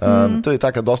 To je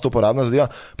taka dosta uporabna zadeva.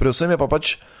 Predvsem je pa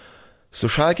pač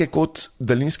slušalke kot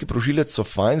daljinski prožilec so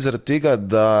fajn, zaradi tega,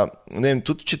 da ne vem,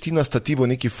 tudi če ti na stativu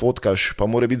nekaj fotkaš, pa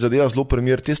mora biti zadeva zelo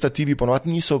primer, te stativi ponovadi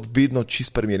niso vedno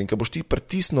čist primer. In ko boš ti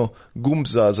pritisnil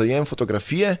gumb za zajem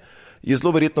fotografije, je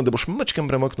zelo verjetno, da boš mačkem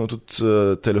premaknil tudi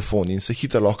telefon in se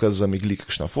hitro lahko zamegli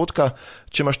kakšna fotka.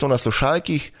 Če imaš to na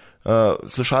slušalkih,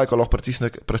 slušalko lahko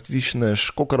pritisneš,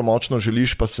 kolikor močno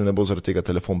želiš, pa se ne bo zaradi tega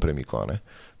telefon premikal.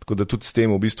 Tako da tudi s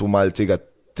tem v bistvu malo tega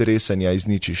tresenja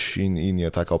izničiš in je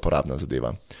taka uporabna zadeva.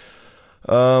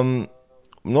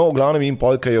 No, v glavnem in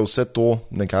polka je vse to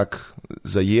nekako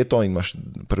zajeto in imaš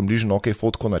približno ok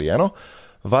fotko narejeno,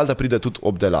 valjda pride tudi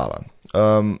obdelava.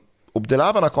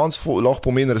 Obdelava na koncu lahko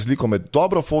pomeni razliko med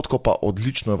dobro fotko pa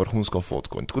odlično vrhunsko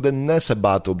fotko. In tako da ne se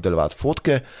bate obdelovati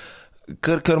fotke,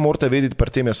 kar morate vedeti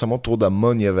pri tem je samo to, da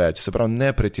manj je več, se pravi ne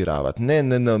pretiravati,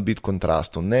 ne biti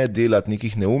kontrastu, ne delati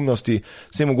nekih neumnosti,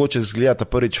 se mogoče zgledati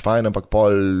prvič fajn, ampak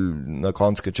pol na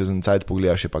koncu, čez en cajt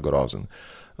pogledaš, je pa grozen.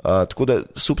 Tako da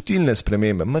subtilne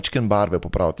spremembe, mačken barve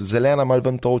popraviti, zelena malo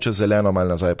ven tolče, zeleno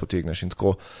malo nazaj potegneš in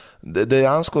tako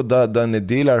dejansko, da ne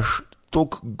delaš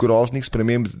toliko groznih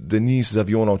sprememb, da ni z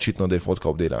aviona očitno, da je fotka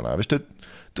obdelana. Veš,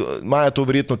 Maja, to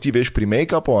verjetno ti veš pri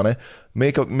make-upu,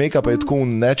 make-up je tako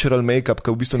natural make-up,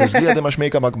 ki v bistvu ne zgleda, da imaš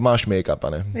make-up, ampak imaš make-up.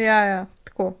 Ja,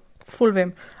 tako, ful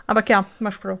vem. Ampak ja,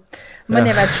 imaš prav.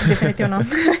 Manj je več, definitivno.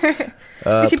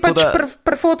 Mislim pač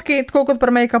pri fotki, tako kot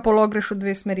pri make-upu, greš v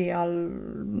dve smeri. Ali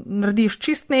narediš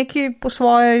čist neki po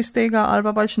svoje iz tega, ali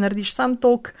pa pač narediš sam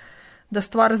tok, da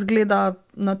stvar zgleda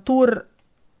natur,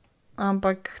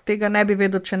 ampak tega ne bi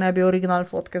vedel, če ne bi original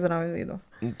fotke zraven videl.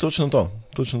 Točno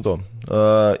to.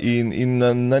 In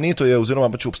na netu je, oziroma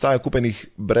pač obstaja kupenih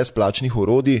brezplačnih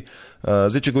orodij.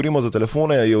 Zdaj, če govorimo za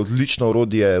telefone, je odlično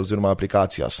orodje oziroma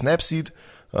aplikacija Snapseed.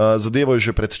 Zadevo je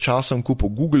že pred časom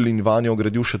kupil Google in vanjo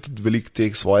gradil še tudi veliko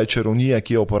teh svoje čarovnije,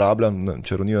 ki jo uporablja,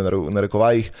 čarovnijo na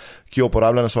rekovajih, ki jo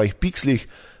uporablja na svojih pikslih.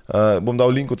 Bom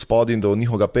dal link od spodaj do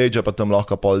njihovega pagea, pa tam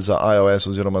lahko pol za iOS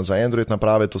oziroma za Android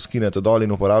naprave to skinete dol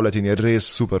in uporabljate in je res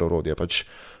super orodje. Pač,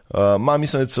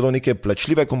 mislim, da celo neke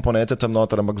plačljive komponente tam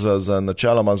noter, ampak za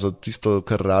načeloma, za tisto,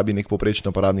 kar rabi nek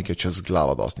poprečni uporabnik, je čez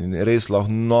glavo dosti. In res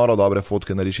lahko noro dobre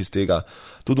fotke narediš iz tega.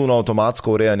 Tudi na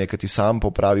avtomatsko urejanje, ki ti sam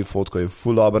popravi fotko, je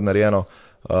ful dobro narejeno,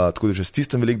 tako da že s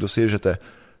tistem veliko dosežete.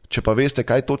 Če pa veste,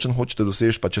 kaj točno hočete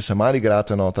doseči, pa če se malo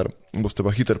igrate noter, boste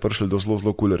pa hitro prišli do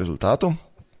zelo cool rezultatov.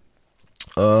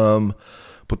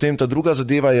 Potem ta druga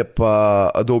zadeva je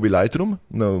pa Adobe Lightroom,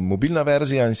 mobilna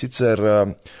verzija, in sicer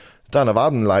Ta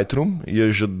navaden Lightroom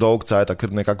je že dolg cajt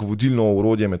kar nekako vodilno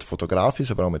orodje med fotografi,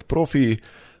 se pravi med profiji.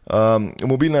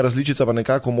 Mobilna različica pa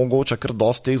nekako omogoča kar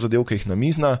dosti teh zadev, ki jih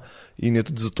namizna in je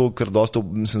tudi zato, ker dosti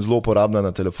zelo uporabna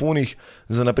na telefonih.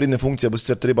 Za napredne funkcije bo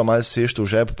sicer treba malo seštiti v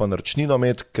žep pa naročnino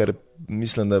imeti, ker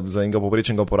mislim, da za enega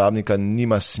povprečnega uporabnika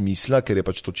nima smisla, ker je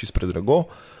pač to čist predrago.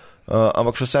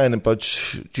 Ampak še vseeno je pač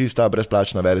čista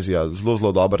brezplačna verzija,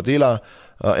 zelo dobro dela.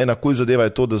 Ena kul zadeva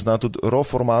je to, da zna tudi RAW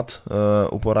format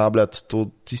uporabljati. To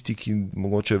tisti, ki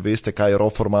mogoče veste, kaj je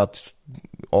RAW format,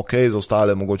 ok, za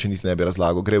ostale mogoče niti ne bi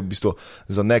razlagal. Gre v bistvu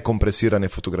za nekompresirane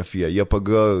fotografije. JPG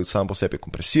sam po sebi je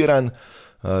kompresiran,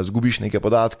 zgubiš neke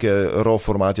podatke, RAW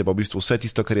format je pa v bistvu vse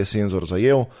tisto, kar je senzor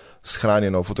zajel,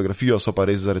 shranjeno v fotografijo, so pa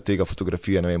res zaradi tega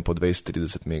fotografije, ne vem, po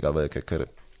 20-30 mega velike, ker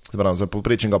za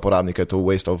povprečnega uporabnika je to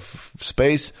waste of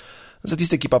space. Za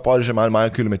tiste, ki pa pol že malo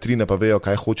kilometrine pa vejo,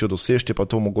 kaj hočejo doseči, je pa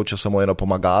to mogoče samo eno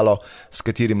pomagalo, s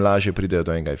katerim lažje pridejo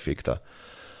do enega efekta.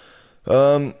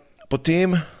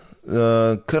 Potem,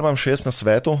 kar imam še jaz na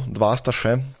svetu, dva sta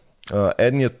še.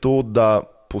 En je to, da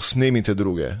posnemite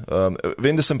druge.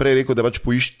 Vem, da sem prej rekel, da pač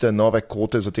poiščite nove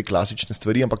kote za te klasične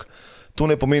stvari, ampak to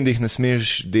ne pomeni, da jih ne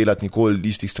smeš delati nikoli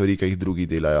istih stvari, ki jih drugi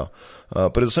delajo.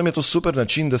 Predvsem je to super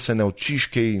način, da se naučiš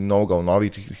kaj novega v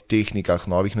novih tehnikah,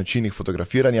 novih načinih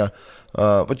fotografiranja.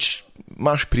 Pač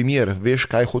imaš primer, veš,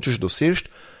 kaj hočeš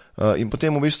doseči in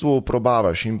potem v bistvu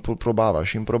probavaš in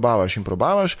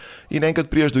enkrat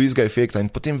priješ do istega efekta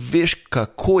in potem veš,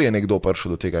 kako je nekdo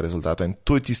prišel do tega rezultata in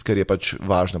to je tisto, kar je pač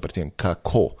važno pri tem,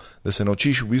 kako. Da se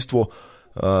naučiš v bistvu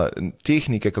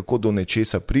tehnike, kako do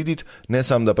nečesa priditi, ne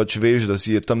samo, da pač veš, da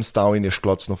si je tam stal in je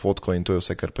šklocno fotko in to je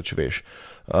vse, kar pač veš.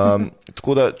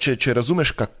 Tako da, če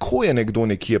razumeš, kako je nekdo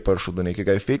nekje prišel do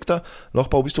nekega efekta,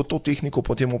 lahko pa v bistvu to tehniko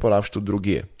potem uporabiš tudi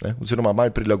drugje, ne? Oziroma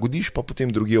malo prilagodiš, pa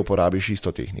potem drugje uporabiš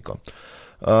isto tehniko.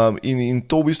 In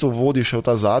to v bistvu vodi še v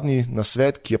ta zadnji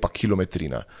nasvet, ki je pa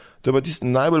kilometrina. To je pa tisti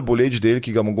najbolj boleč del,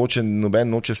 ki ga mogoče noben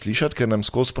noče slišati, ker nam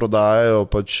skozi prodajajo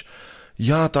pač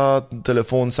ja, ta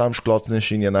telefon sam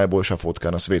šklocneš in je najboljša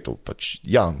fotka na svetu. Pač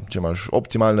ja, če imaš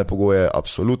optimalne pogoje,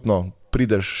 absolutno,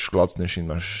 prideš, šklocneš in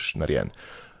imaš narejen.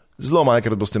 Zelo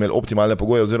malkrat boste imeli optimalne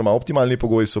pogoje, oziroma optimalni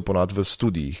pogoji so ponad v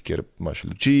studijih, kjer imaš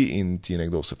luči in ti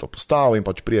nekdo vse to postavi in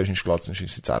pač priješ in šklocneš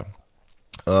in sicer.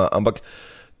 Ampak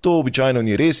to običajno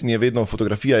ni res in je vedno,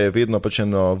 fotografija je vedno pač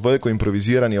eno veliko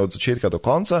improviziranje od začetka do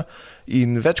konca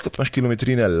in več kot imaš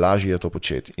kilometrine, lažje je to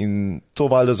početi. In to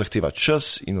valjda zahteva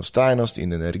čas in vztrajnost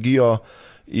in energijo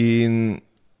in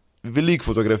veliko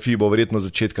fotografij bo verjetno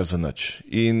začetka za nič.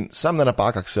 In sam na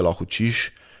napakah se lahko učiš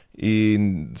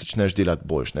in začneš delati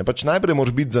boljš. Pač najprej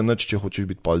moraš biti za nič, če hočeš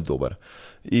biti pol dober.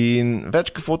 In več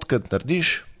kot fotkrat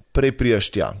narediš, prej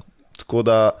priješ tja. Tako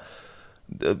da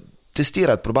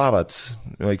testirati, probavati,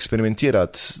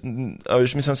 eksperimentirati.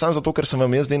 Mislim, samo zato, ker sem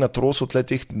vam jaz zdaj na trosu tle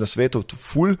teh na svetu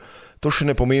ful, to še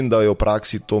ne pomeni, da je v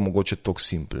praksi to mogoče tok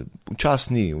simpel.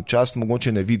 Včasih ni, včasih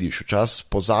mogoče ne vidiš, včasih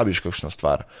pozabiš kakšna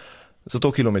stvar.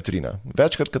 Zato kilometrina.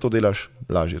 Večkrat, ko to delaš,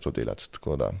 lažje to delati.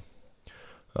 Tako da,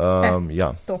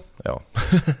 ja. To.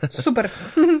 Super.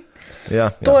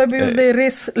 To je bil zdaj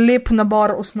res lep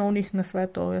nabor osnovnih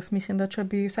nasvetov. Jaz mislim, da če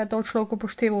bi vse to človek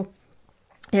upošteval,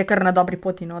 je kar na dobri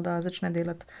poti, no, da začne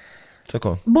delati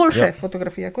tako. Boljše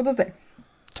fotografije kot do zdaj.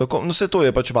 Tako, no, vse to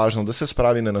je pač važno, da se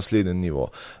spravi na naslednji nivo.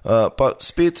 Pa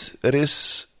spet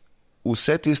res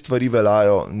vse te stvari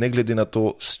veljajo, ne glede na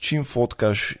to, s čim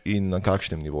fotkaš in na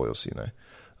kakšnem nivoju si. Ne?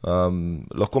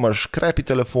 Lahko imaš krepi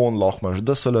telefon, lahko imaš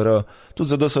DSLR,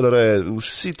 tudi za DSLR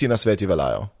vsi ti nasveti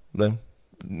veljajo.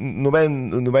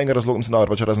 Nobenega razloga, mislim, da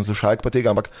pač razen slušalk pa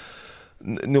tega, ampak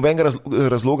nobenega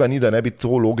razloga ni, da ne bi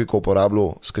to logiko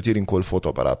uporabljal s katerim koli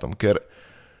fotoaparatom, ker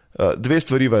dve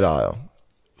stvari veljajo.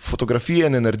 Fotografije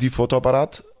ne naredi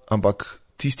fotoaparat, ampak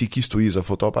tisti, ki stoji za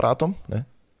fotoaparatom, ne?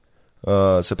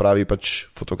 Se pravi pač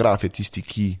fotograf je tisti,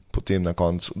 ki potem na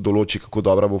koncu določi, kako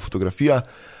dobra bo fotografija.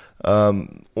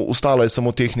 Ostalo je samo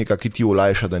tehnika, ki ti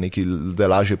olajša, da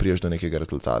lažje priješ do nekega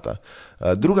rezultata.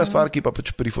 Druga stvar, ki pa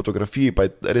pač pri fotografiji, pa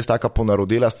je res taka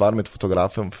ponarodela stvar med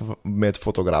fotografi,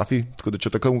 tako da če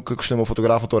tako kakšnemu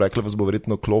fotografu to rekli, vas bo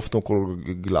verjetno klofno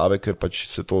okoli glave, ker pač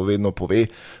se to vedno pove,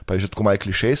 pa je že tako malo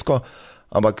klišejsko,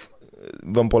 ampak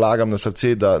vam polagam na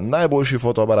srce, da najboljši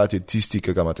fotoaparat je tisti,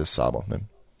 ki ga imate s sabo. Ne?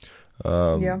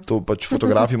 To pač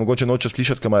fotografi mogoče noče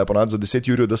slišati, ker imajo ponad za 10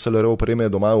 ur DSLR opreme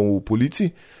doma v polici,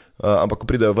 ampak ko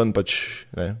pridejo ven, pač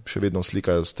ne, še vedno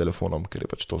slikajo s telefonom, ker je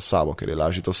pač to sabo, ker je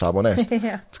lažje to sabo nesti.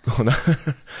 Tako,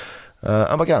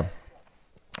 ampak ja,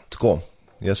 tako,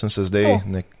 jaz sem se zdaj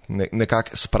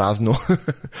nekako spraznil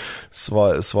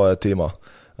svojo temo.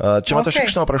 Če imate še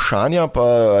kakšna vprašanja,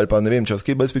 ali pa ne vem, če vas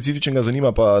kaj bolj specifičnega zanima,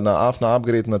 pa na Afna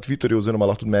Upgrade na Twitterju, oziroma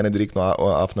lahko tudi mene direktno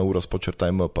Afna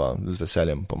Uroš_m, pa z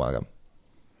veseljem pomagam.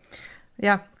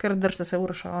 Ja, ker držite se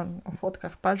Uroša o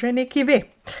fotkah, pa že nekaj ve.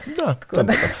 Da,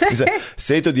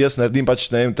 sej tudi jaz naredim, pač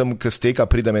ne vem, tam, ko steka,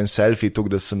 pridem en selfie, tuk,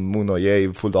 da sem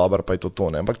ful dober, pa je to,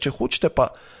 ne. Ampak če hočete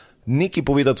pa nekaj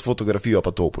povedati s fotografijo,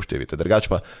 pa to upoštevite. Drugače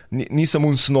pa nisem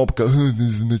snob, ki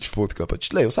nič fotka.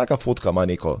 Pač, vsaka fotka ima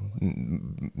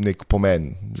nek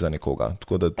pomen za nekoga.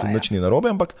 Tako da to nič ni narobe,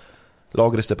 ampak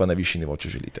lahko greste pa na višji nivo,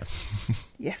 če želite.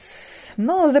 Yes.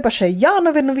 No, zdaj pa še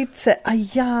Janove novice.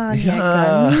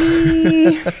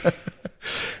 Ni.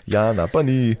 Jana pa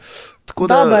ni.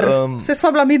 Tako Dobar, se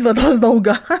sva bila midva dosti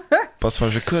dolga. Pa sva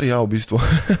že kar v bistvu.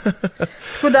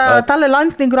 Tako da tale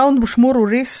Lightning Round boš moral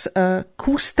res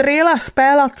strela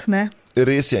spelat, ne?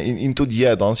 Res je, in tudi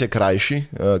je, danes je krajši,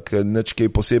 ker nič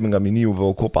kaj posebnega mi ni v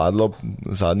oko padlo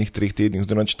v zadnjih 3 tednih,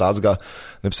 zdaj nič tacga,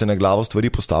 ne bi se na glavo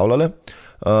stvari postavljale.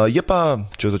 Je pa,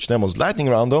 če začnemo z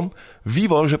Lightning Roundom,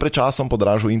 Vivo že pred časom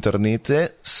podražil internete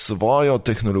svojo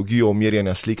tehnologijo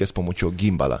merjenja slike s pomočjo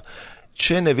gimbala.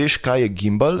 Če ne veš, kaj je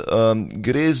gimbal,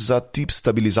 gre za tip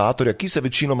stabilizatorja, ki se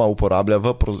večinoma uporablja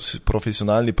v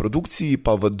profesionalni produkciji,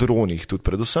 pa v dronih tudi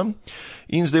predvsem.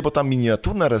 In zdaj bo ta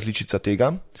miniaturna različica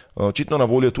tega, očitno na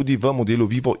voljo tudi v modelu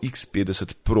Vivo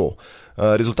X50 Pro.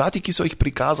 Rezultati, ki so jih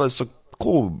prikazali, so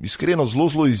iskreno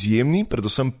zelo izjemni,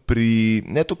 predvsem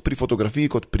ne toliko pri fotografiji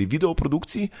kot pri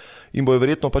videoprodukciji, in bojo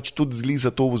verjetno pač tudi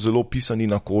zato zelo pisani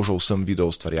na kožo vsem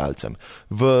videoustvarjalcem.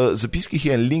 V zapiskih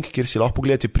je en link, kjer si lahko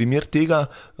pogledate primer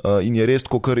tega, in je res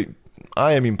tako kar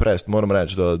I am impressed, moram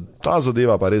reči, da ta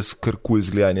zadeva pa res kar cool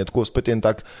izgleda in je tako spet en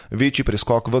tak večji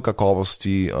preskok v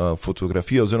kakovosti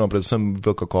fotografije oziroma predvsem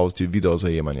v kakovosti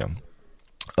videozajemanja.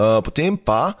 Potem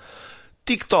pa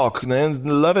TikTok, ne,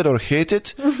 love it or hate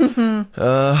it.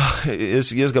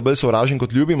 Jaz ga bolj sovražim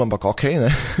kot ljubim, ampak okej, ne.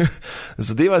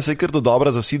 Zadeva se je kar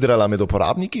dobro zasidrala med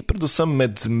uporabniki, predvsem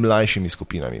med mlajšimi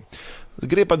skupinami.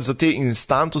 Gre pa za te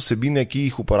instant vsebine, ki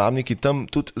jih uporabniki tam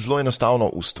tudi zelo enostavno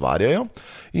ustvarjajo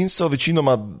in so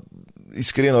večinoma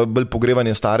iskreno bolj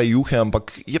pogrevanje stare juhe,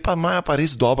 ampak imajo pa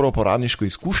res dobro uporabniško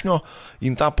izkušnjo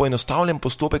in ta poenostavljen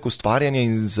postopek ustvarjanja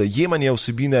in zajemanja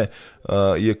vsebine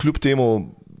je kljub temu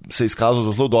se je izkazal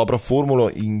za zelo dobro formulo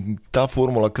in ta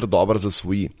formula kar dobro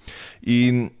zasvoji.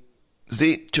 In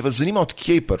zdaj, če vas zanima, od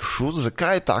kje je prišel,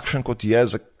 zakaj je takšen kot je,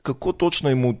 kako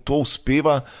točno mu to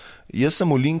uspeva, jaz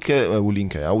sem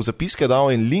v zapiske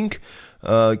dal en link,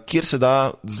 kjer se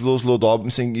da zelo dobro,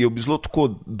 mislim, je zelo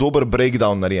tako dober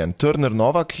breakdown narejen. Turner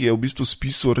Novak je v bistvu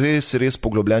spisal res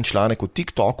poglobljen članek o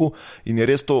TikToku in je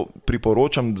res to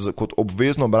priporočam kot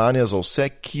obvezno branje za vse,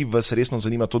 ki vas resno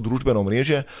zanima to družbeno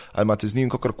omrežje, ali imate z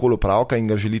njim kakorkoli opravka in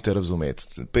ga želite razumeti.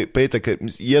 Pejte, ker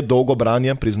je dolgo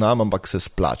branje, priznam, ampak se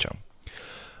splača.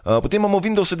 Potem imamo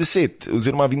Windows 10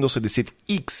 oziroma Windows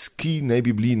 10X, ki naj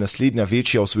bi bili naslednja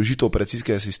večja osvežitev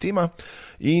operacijskega sistema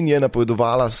in je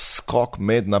napovedovala skok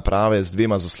med naprave z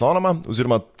 2 zaslonoma,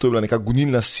 oziroma to je bila neka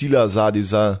gonilna sila zadaj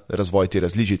za razvoj te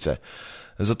različice.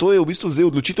 Zato je v bistvu zdaj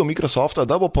odločitev Microsofta,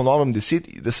 da bo po novem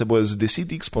da se bojo z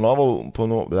 10X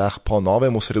po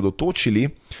novem osredotočili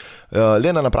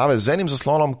le na naprave z enim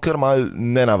zaslonom, kar mal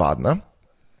nenavadna.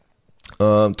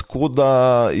 Tako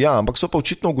da, ja, ampak so pa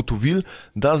očitno ugotovili,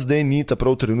 da zdaj ni ta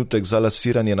prav trenutek za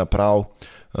lasiranje naprav,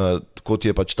 kot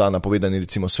je pač ta napovedani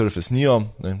recimo Surface Neo,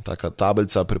 ne, taka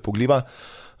tablica prepogljiva.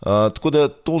 Tako da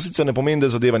to sicer ne pomeni,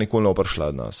 da zadeva nikoli ne bo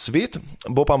prišla na svet,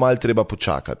 bo pa malo treba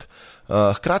počakati.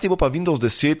 Hkrati bo pa Windows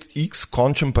 10X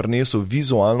končno prinesel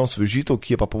vizualno osvežitev,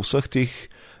 ki je pa po vseh teh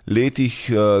letih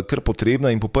kar potrebna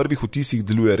in po prvih vtisih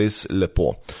deluje res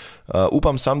lepo.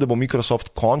 Upam sam, da bo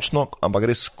Microsoft končno, ampak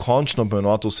res končno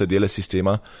poenotil vse dele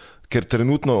sistema, ker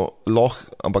trenutno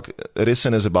lahko, ampak res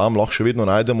se ne zabavam, lahko še vedno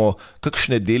najdemo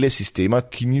kakšne dele sistema,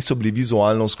 ki niso bili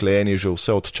vizualno usklajeni že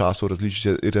vse od časov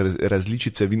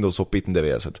različice Windows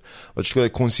 95. Pač tako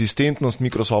je konsistentnost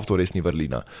Microsoftu res ni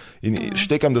vrlina. In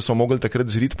štekam, da so mogli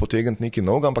takrat zrit potegniti nekaj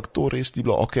novega, ampak to res ni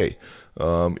bilo okej.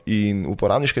 In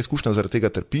uporabniška izkušnja zaradi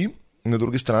tega trpi. Na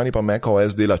drugi strani pa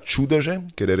macOS dela čudeže,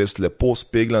 ker je res lepo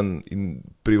speglan in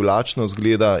privlačno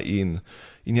zgleda in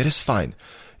je res fajn.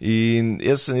 In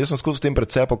jaz sem skozi tem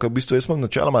precepal, ker v bistvu jaz imam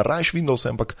načeloma rajš Windows,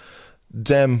 ampak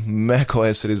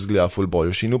macOS res zgleda ful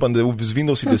boljši. In upam, da z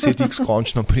Windows 10X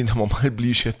končno pridemo malo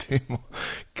bližje temu,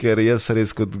 ker jaz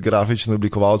res kot grafični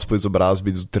oblikovalec po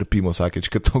izobrazbi trpim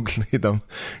vsakeč, ko to gledam,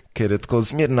 ker je tako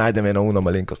zmer najdem eno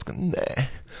malenkost. Ne.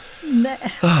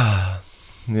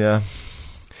 Ja.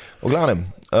 V glavnem,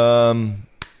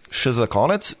 še za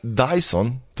konec,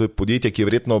 Dyson, to je podjetje, ki je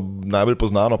verjetno najbolj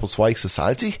poznano po svojih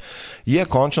sesalcih, je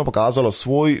končno pokazalo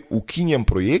svoj ukinjen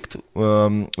projekt,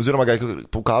 oziroma ga je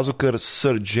pokazal kar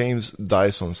Sir James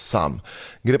Dyson sam.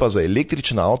 Gre pa za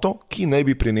električen avto, ki naj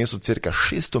bi prinesel cirka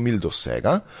 600 mil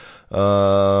dosega,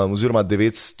 oziroma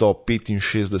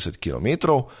 965 km.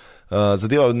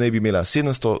 Zadeva naj bi imela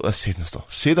 7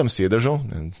 sedežev,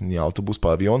 ni avtobus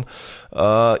pa avion,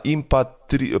 in pa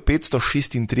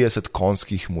 536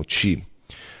 konjskih moči.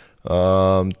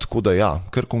 Tako da ja,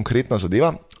 kar konkretna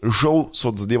zadeva. Žal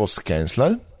so zadevo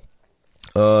skenslali.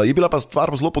 Je bila pa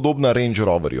stvar zelo podobna Range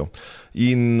Roverju.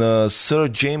 In Sir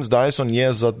James Dyson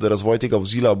je za razvoj tega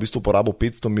vozila v bistvu porabil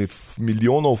 500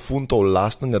 milijonov funtov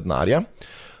lastnega denarja.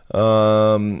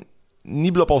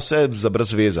 Ni bilo pa vse za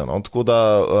brezveze, no? Tako da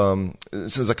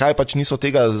zakaj pač niso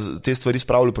te stvari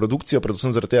spravili v produkcijo,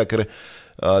 predvsem zaradi tega, ker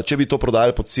če bi to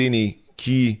prodajali po ceni,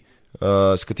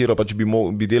 s katero pač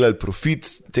bi delali profit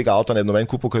tega avta, ne noben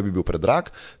kupil, ker bi bil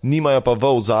predrag, nimajo pa v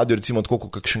ozadju, recimo tako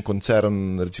kot kakšen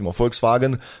koncern, recimo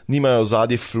Volkswagen, nimajo v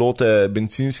ozadju flote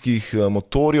bencinskih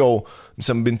motorjev,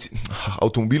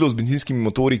 avtomobilov z bencinskimi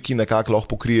motorji, ki nekako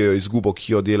lahko pokrijejo izgubo,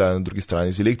 ki jo delajo na drugi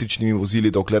strani z električnimi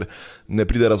vozili, dokler ne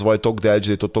pride razvoj toliko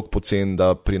daleč, da je to toliko pocen,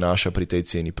 da prinaša pri tej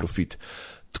ceni profit.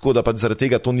 Tako da pač zaradi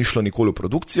tega to ni šlo nikoli v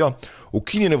produkcijo.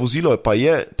 Ukinjene vozilo pa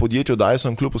je podjetju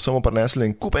Dyson kljub vsemu prineslo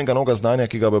en kup enega novega znanja,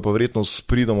 ki ga bo pa verjetno s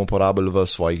pridom uporabili v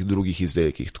svojih drugih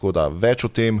izdelkih. Tako da več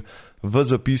o tem v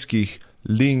zapiskih,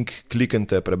 link,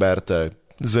 kliknite, preberite,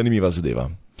 zanimiva zadeva.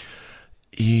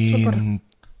 In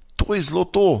to je zelo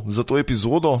to za to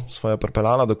epizodo, sva jo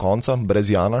pripeljala do konca, brez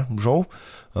Jana, žal.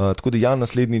 Tako da Jan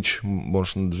naslednjič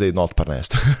moraš zdaj not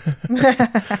prinesti.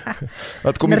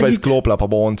 Tako mi pa izklopila, pa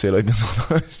bo on celo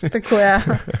epizodo. Tako je.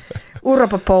 Uro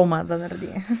pa polma, da naredi.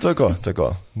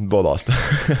 Tako, bo dosta.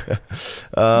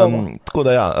 Tako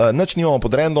da ja, nič nimamo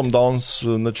pod random danes,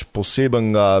 nič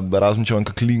posebenega, razen če vam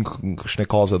kak link,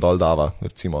 kakšne koze dol dava,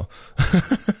 recimo.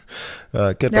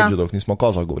 Ker pa že dolgo nismo o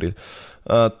kozah govorili.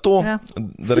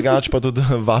 Drugače pa tudi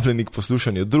vabljeni k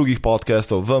poslušanju drugih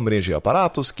podcastov v mreži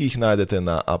Aparatus, ki jih najdete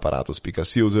na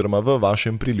aparatus.si oziroma v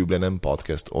vašem priljubljenem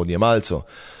podcast odjemalcu.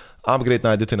 Upgrade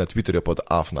najdete na Twitterju pod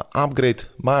 @upgrade.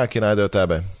 Maja, kje najdejo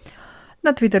tebe?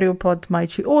 Na Twitterju pod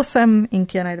Majči8 in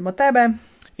kje najdemo tebe?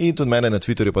 In tudi mene na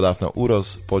Twitterju pod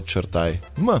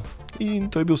 @uros_m. In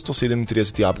to je bil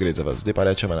 137. upgrade za vas. Zdaj pa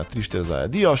rečemo na 3-4 zdaj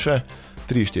adijo še,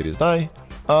 3-4 zdaj,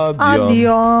 adijo.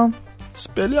 Adijo.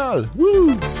 Speljal.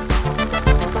 Woo!